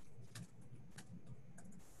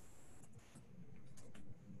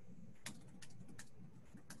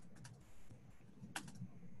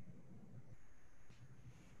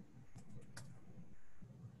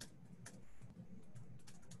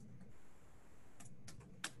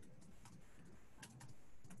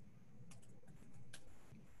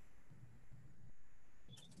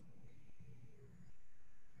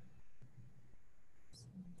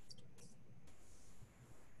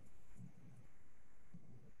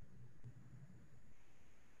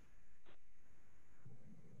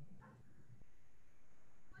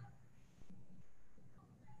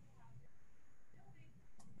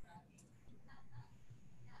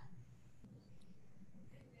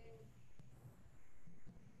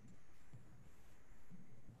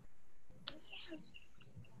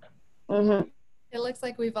 It looks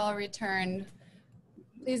like we've all returned.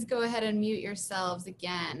 Please go ahead and mute yourselves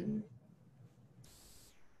again.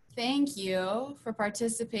 Thank you for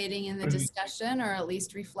participating in the discussion, or at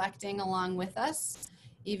least reflecting along with us,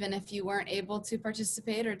 even if you weren't able to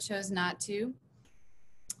participate or chose not to.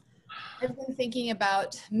 I've been thinking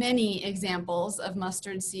about many examples of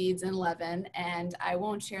mustard seeds and leaven, and I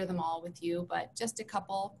won't share them all with you, but just a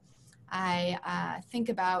couple. I think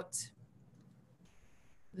about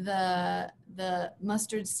the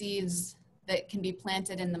mustard seeds that can be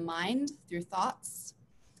planted in the mind through thoughts.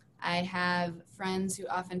 I have friends who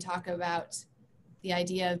often talk about the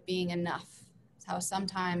idea of being enough, how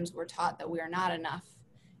sometimes we're taught that we are not enough.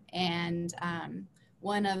 And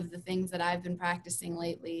one of the things that I've been practicing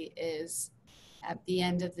lately is at the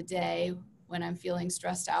end of the day, when I'm feeling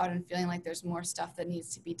stressed out and feeling like there's more stuff that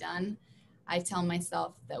needs to be done, I tell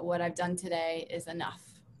myself that what I've done today is enough.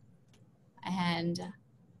 And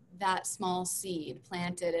that small seed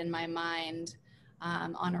planted in my mind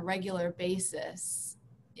on a regular basis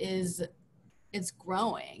it's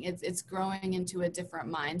growing. It's growing into a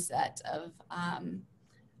different mindset of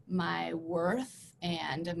my worth,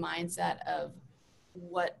 and a mindset of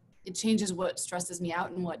what it changes what stresses me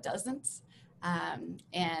out and what doesn't.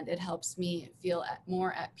 And it helps me feel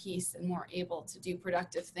more at peace and more able to do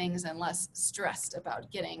productive things and less stressed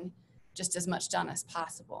about getting just as much done as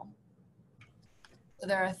possible. So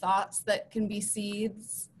there are thoughts that can be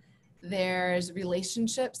seeds. There's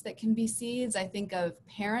relationships that can be seeds. I think of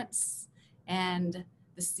parents and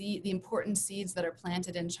the important seeds that are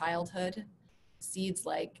planted in childhood. Seeds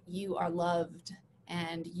like you are loved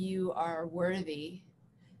and you are worthy.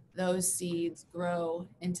 Those seeds grow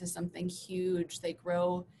into something huge. They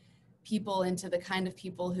grow people into the kind of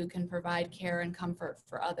people who can provide care and comfort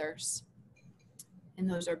for others. And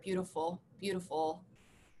those are beautiful, beautiful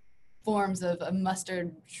forms of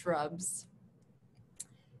mustard shrubs.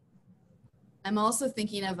 I'm also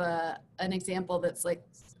thinking of an example that's like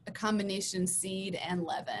a combination seed and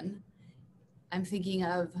leaven. I'm thinking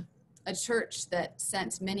of a church that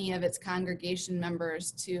sent many of its congregation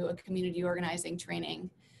members to a community organizing training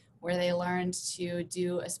where they learned to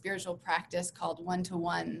do a spiritual practice called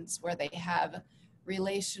one-to-ones, where they have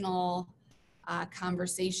relational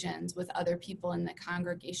conversations with other people in the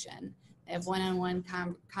congregation. They have one-on-one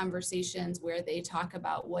conversations where they talk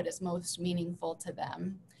about what is most meaningful to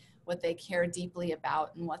them, what they care deeply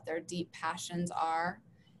about, and what their deep passions are.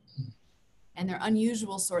 And they're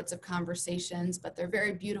unusual sorts of conversations, but they're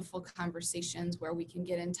very beautiful conversations where we can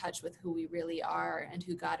get in touch with who we really are and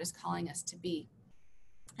who God is calling us to be.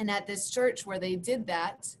 And at this church where they did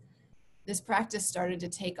that, this practice started to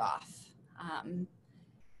take off.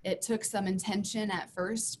 It took some intention at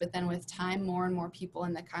first, but then with time, more and more people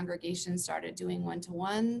in the congregation started doing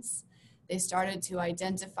one-to-ones. They started to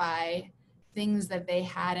identify things that they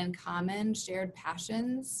had in common, shared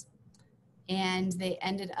passions, and they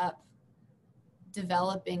ended up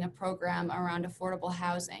developing a program around affordable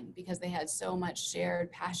housing because they had so much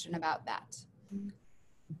shared passion about that.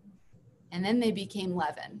 And then they became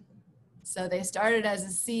leaven. So they started as a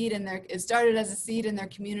seed in their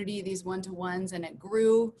community, these one-to-ones, and it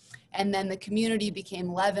grew. And then the community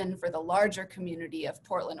became leaven for the larger community of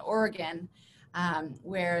Portland, Oregon,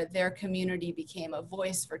 where their community became a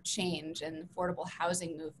voice for change and affordable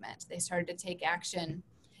housing movement. They started to take action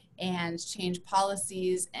and change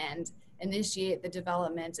policies and initiate the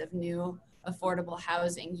development of new affordable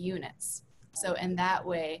housing units. So in that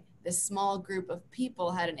way, this small group of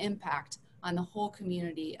people had an impact on the whole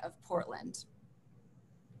community of Portland.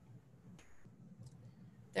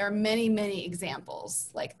 There are many, many examples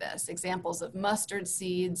like this, examples of mustard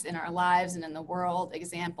seeds in our lives and in the world,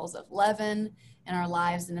 examples of leaven in our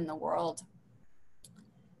lives and in the world.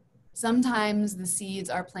 Sometimes the seeds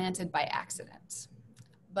are planted by accident,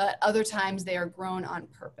 but other times they are grown on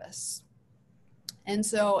purpose. And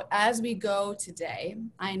so as we go today,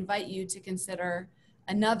 I invite you to consider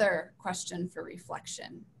another question for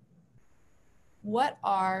reflection. What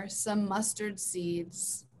are some mustard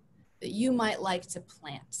seeds that you might like to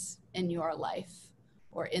plant in your life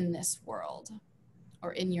or in this world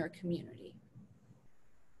or in your community?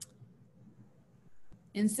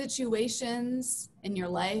 In situations in your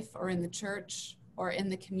life or in the church or in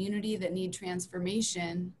the community that need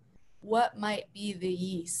transformation, what might be the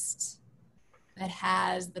yeast that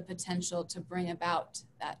has the potential to bring about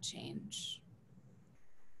that change?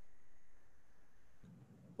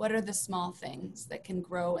 What are the small things that can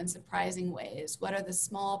grow in surprising ways? What are the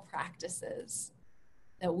small practices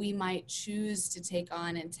that we might choose to take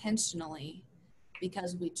on intentionally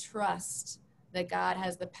because we trust that God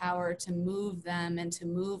has the power to move them and to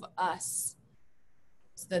move us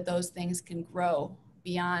so that those things can grow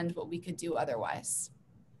beyond what we could do otherwise?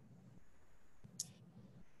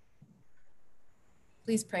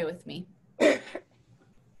 Please pray with me.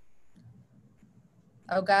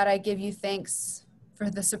 Oh God, I give you thanks for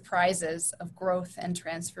the surprises of growth and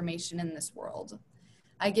transformation in this world.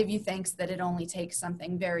 I give you thanks that it only takes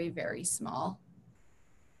something very, very small,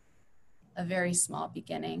 a very small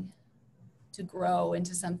beginning, to grow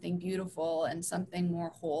into something beautiful and something more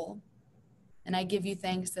whole. And I give you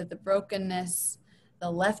thanks that the brokenness, the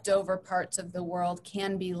leftover parts of the world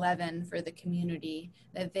can be leaven for the community,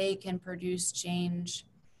 that they can produce change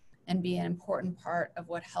and be an important part of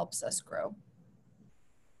what helps us grow.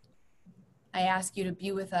 I ask you to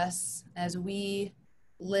be with us as we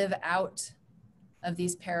live out of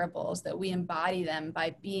these parables, that we embody them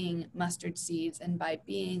by being mustard seeds and by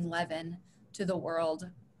being leaven to the world.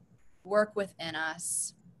 Work within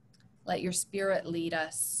us. Let your Spirit lead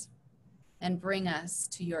us and bring us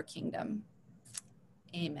to your kingdom.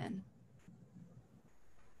 Amen.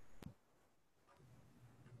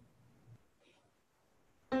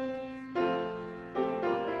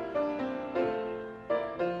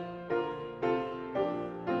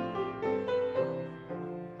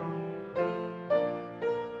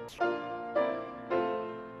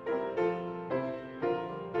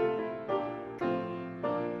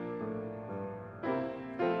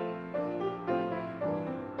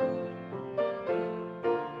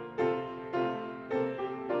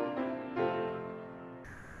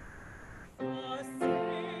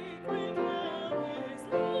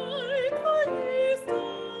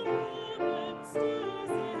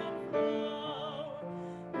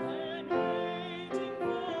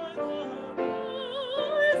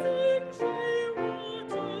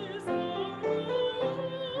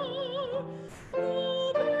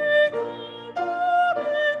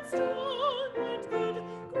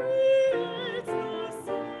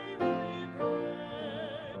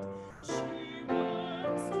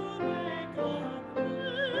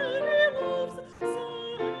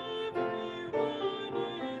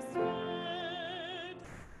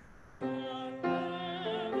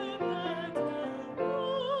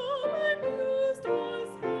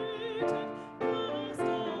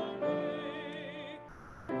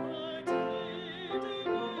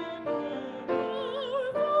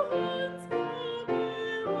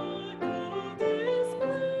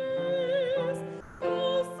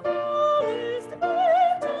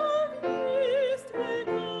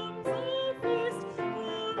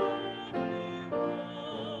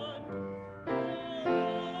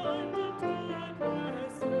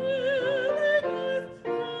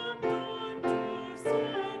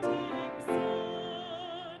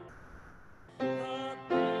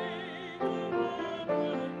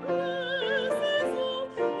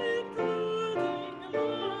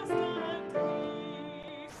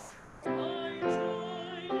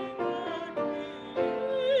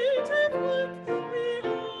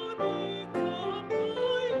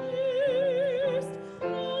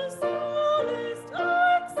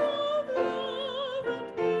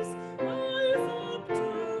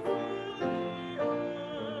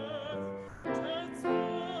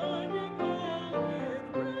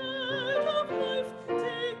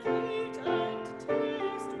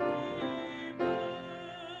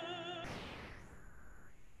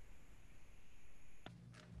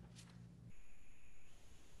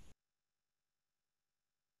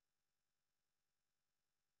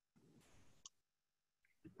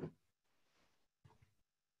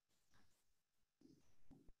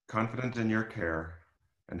 confident in your care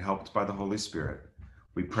and helped by the Holy Spirit,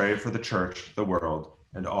 we pray for the church, the world,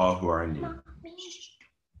 and all who are in need.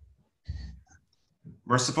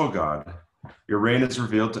 Merciful God, your reign is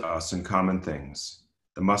revealed to us in common things: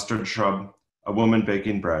 the mustard shrub, a woman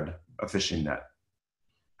baking bread, a fishing net.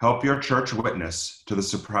 Help your church witness to the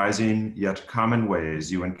surprising yet common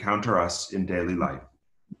ways you encounter us in daily life.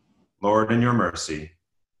 Lord, in your mercy,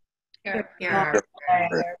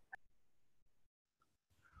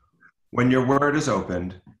 when your word is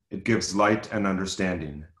opened, it gives light and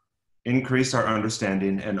understanding. Increase our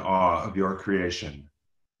understanding and awe of your creation.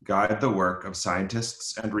 Guide the work of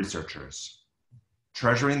scientists and researchers.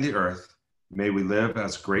 Treasuring the earth, may we live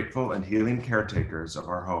as grateful and healing caretakers of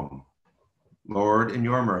our home. Lord, in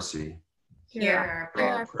your mercy, hear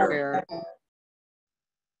our prayer.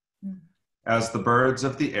 As the birds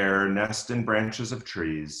of the air nest in branches of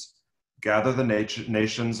trees, gather the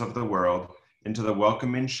nations of the world into the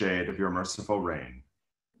welcoming shade of your merciful reign.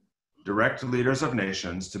 Direct leaders of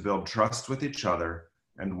nations to build trust with each other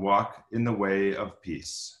and walk in the way of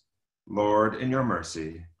peace. Lord, in your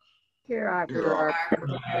mercy, Hear our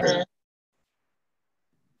prayer.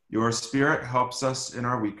 Your Spirit helps us in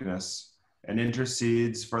our weakness and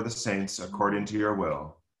intercedes for the saints according to your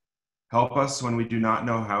will. Help us when we do not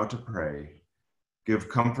know how to pray. Give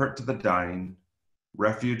comfort to the dying,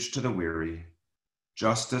 refuge to the weary,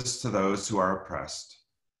 justice to those who are oppressed,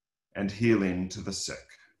 and healing to the sick.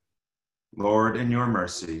 Lord, in your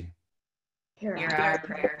mercy, Hear our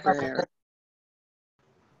prayer.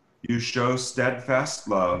 you show steadfast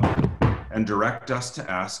love and direct us to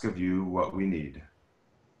ask of you what we need.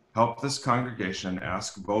 Help this congregation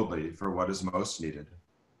ask boldly for what is most needed.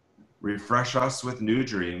 Refresh us with new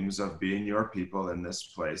dreams of being your people in this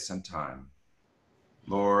place and time.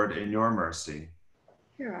 Lord, in your mercy,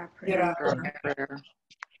 Hear our prayer.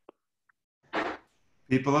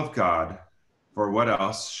 people of God, for what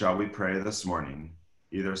else shall we pray this morning,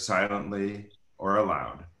 either silently or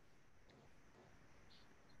aloud?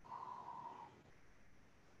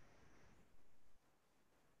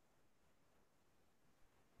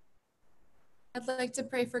 I'd like to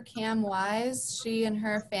pray for Cam Wise. She and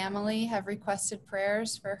her family have requested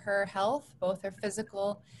prayers for her health, both her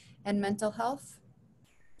physical and mental health.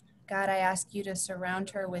 God, I ask you to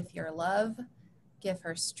surround her with your love, give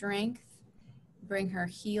her strength, bring her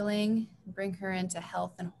healing, bring her into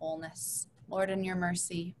health and wholeness. Lord, in your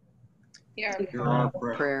mercy, Hear Our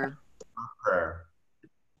prayer. Prayer.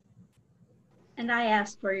 And I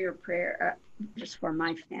ask for your prayer just for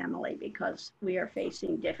my family because we are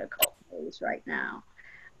facing difficult days right now.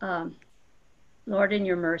 Lord, in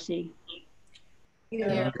your mercy,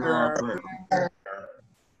 hear Our prayer.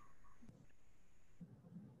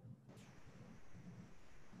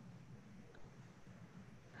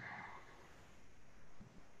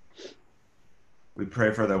 We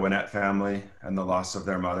pray for the Winnett family and the loss of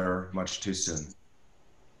their mother much too soon.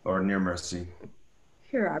 Lord, in your mercy,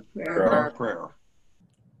 hear our prayer. Our prayer.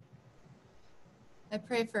 I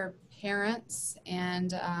pray for parents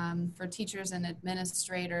and for teachers and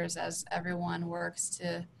administrators as everyone works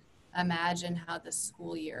to imagine how the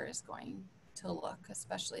school year is going to look,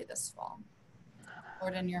 especially this fall.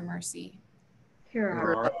 Lord, in your mercy, Hear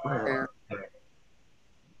our Our prayer.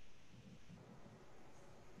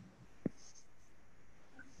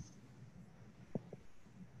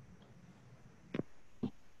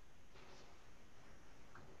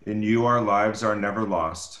 in you our lives are never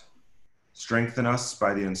lost. Strengthen us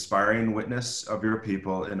by the inspiring witness of your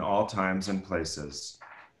people in all times and places.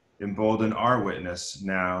 Embolden our witness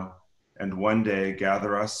now, and one day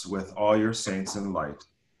gather us with all your saints in light.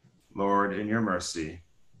 Lord, in your mercy,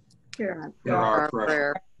 hear Our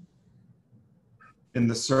prayer. in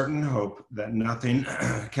the certain hope that nothing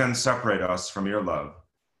can separate us from your love,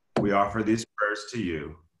 we offer these prayers to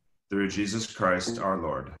you through Jesus Christ our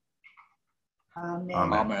Lord. Amen.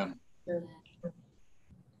 Amen.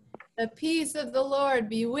 the peace of the Lord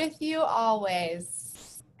be with you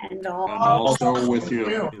always. and all. And also with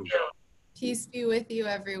you. Peace be with you,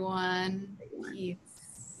 everyone. Peace.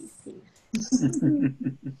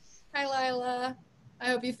 Hi, Lila. I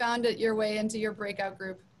hope you found it your way into your breakout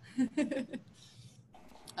group.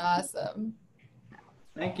 Awesome.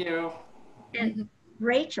 Thank you. And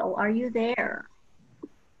Rachel, are you there?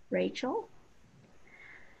 Rachel?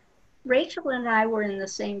 Rachel and I were in the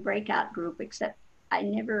same breakout group, except I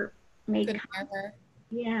never made. Couldn't hear her.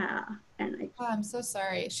 Yeah, and Oh, I'm so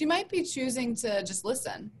sorry. She might be choosing to just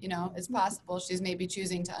listen. You know, it's possible she's maybe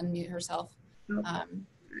choosing to unmute herself. All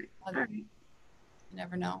right. You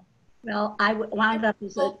never know. Well, I wound up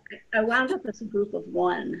as a group of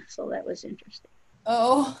one, so that was interesting.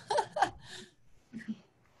 Oh.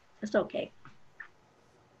 It's okay.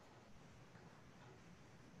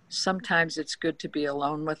 Sometimes it's good to be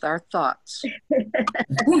alone with our thoughts.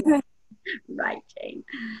 Right, Jane.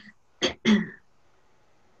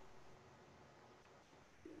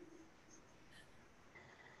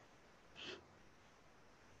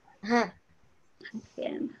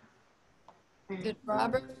 And Did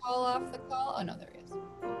Robert fall off the call? Oh, no, there he is.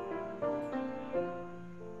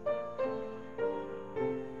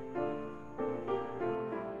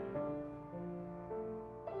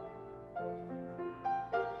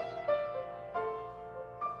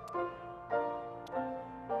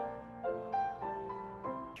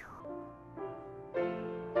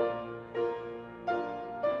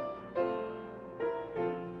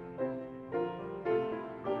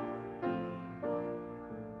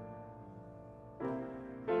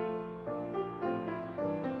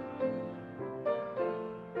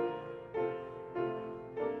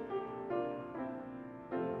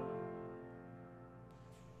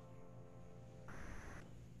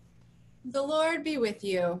 The Lord be with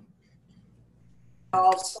you.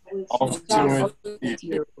 Also with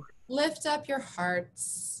you. Lift up your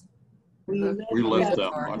hearts. We lift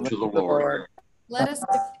up unto the Lord. Let us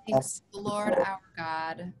give thanks to the Lord our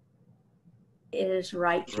God. it is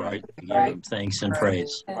right. Right. Give him thanks and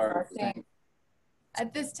praise.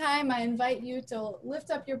 At this time, I invite you to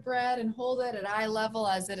lift up your bread and hold it at eye level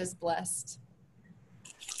as it is blessed.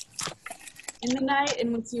 In the night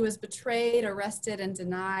in which he was betrayed, arrested, and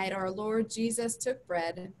denied, our Lord Jesus took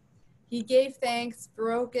bread. He gave thanks,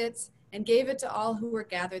 broke it, and gave it to all who were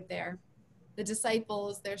gathered there. The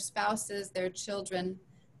disciples, their spouses, their children,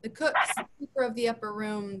 the cooks, the keeper of the upper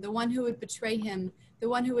room, the one who would betray him, the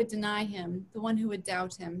one who would deny him, the one who would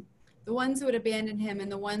doubt him, the ones who would abandon him,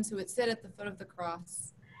 and the ones who would sit at the foot of the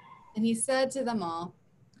cross. And he said to them all,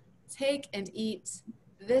 "Take and eat.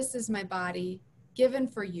 This is my body, given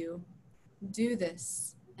for you. Do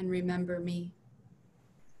this and remember me."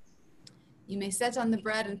 You may set on the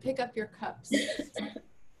bread and pick up your cups.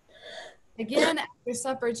 Again, after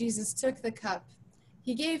supper, Jesus took the cup.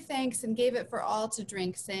 He gave thanks and gave it for all to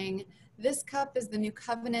drink, saying, "This cup is the new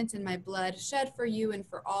covenant in my blood, shed for you and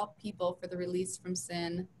for all people for the release from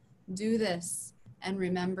sin. Do this and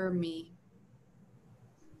remember me."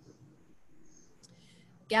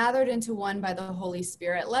 Gathered into one by the Holy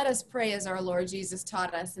Spirit, let us pray as our Lord Jesus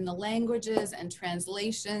taught us in the languages and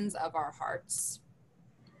translations of our hearts.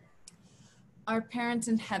 Our parent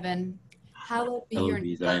in heaven, hallowed be your Hallowed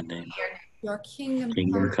be thy name. Your kingdom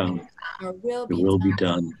Come. your will Your will be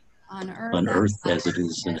done done on on earth as it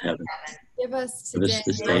is in heaven. Give us Give us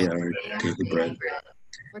this day our daily bread.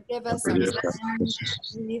 Forgive us Forgive our us our sins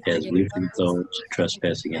trespasses, as we forgive those who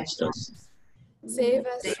trespass against us. Save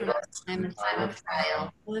us from time and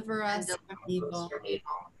trial. Deliver us from evil.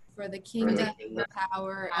 For the kingdom, the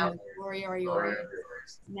power, and the glory are yours,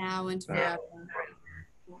 now and forever.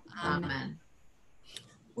 Amen.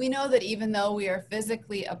 We know that even though we are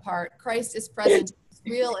physically apart, Christ is present in this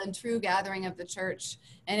real and true gathering of the church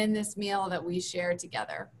and in this meal that we share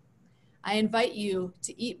together. I invite you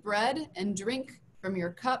to eat bread and drink from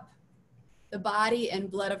your cup, the body and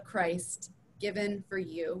blood of Christ given for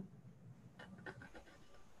you.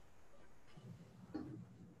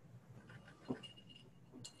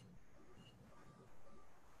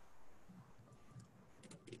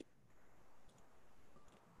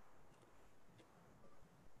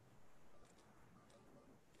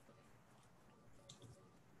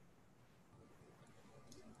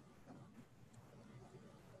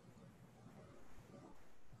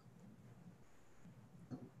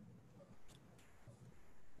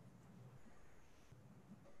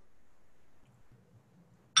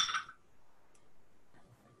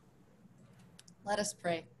 Let us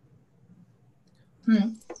pray.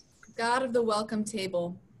 God of the welcome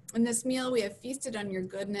table, in this meal we have feasted on your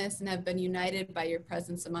goodness and have been united by your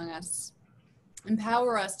presence among us.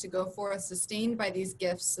 Empower us to go forth sustained by these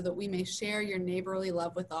gifts so that we may share your neighborly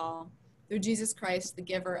love with all. Through Jesus Christ, the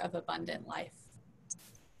giver of abundant life.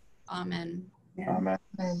 Amen.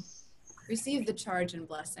 Amen. Receive the charge and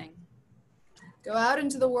blessing. Go out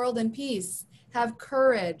into the world in peace. Have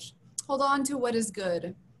courage. Hold on to what is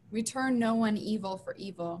good. Return no one evil for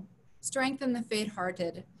evil. Strengthen the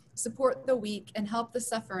faint-hearted. Support the weak and help the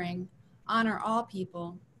suffering. Honor all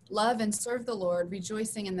people. Love and serve the Lord,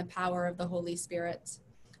 rejoicing in the power of the Holy Spirit.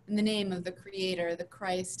 In the name of the Creator, the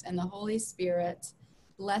Christ, and the Holy Spirit,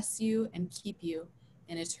 bless you and keep you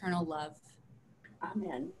in eternal love.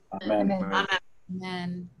 Amen. Amen. Amen.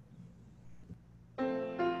 Amen.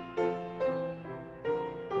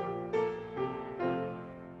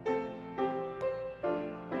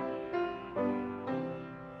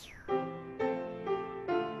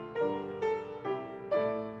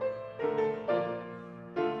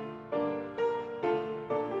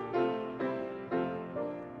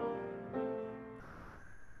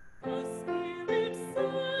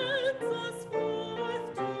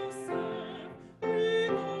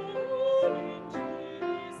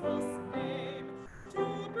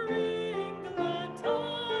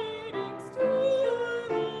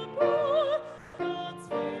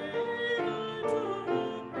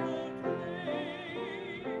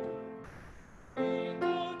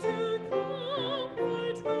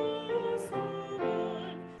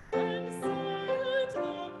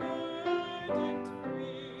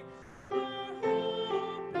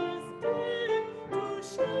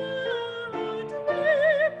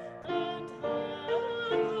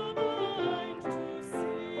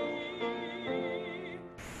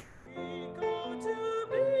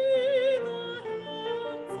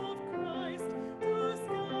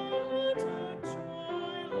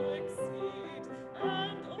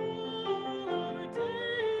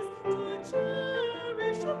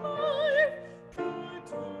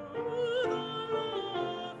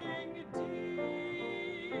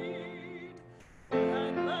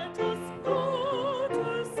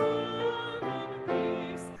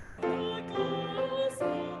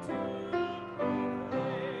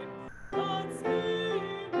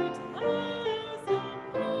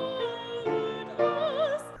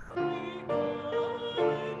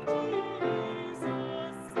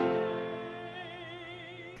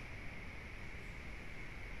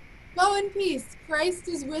 Go in peace. Christ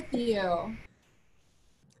is with you.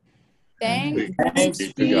 Thanks Thanks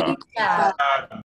be to God.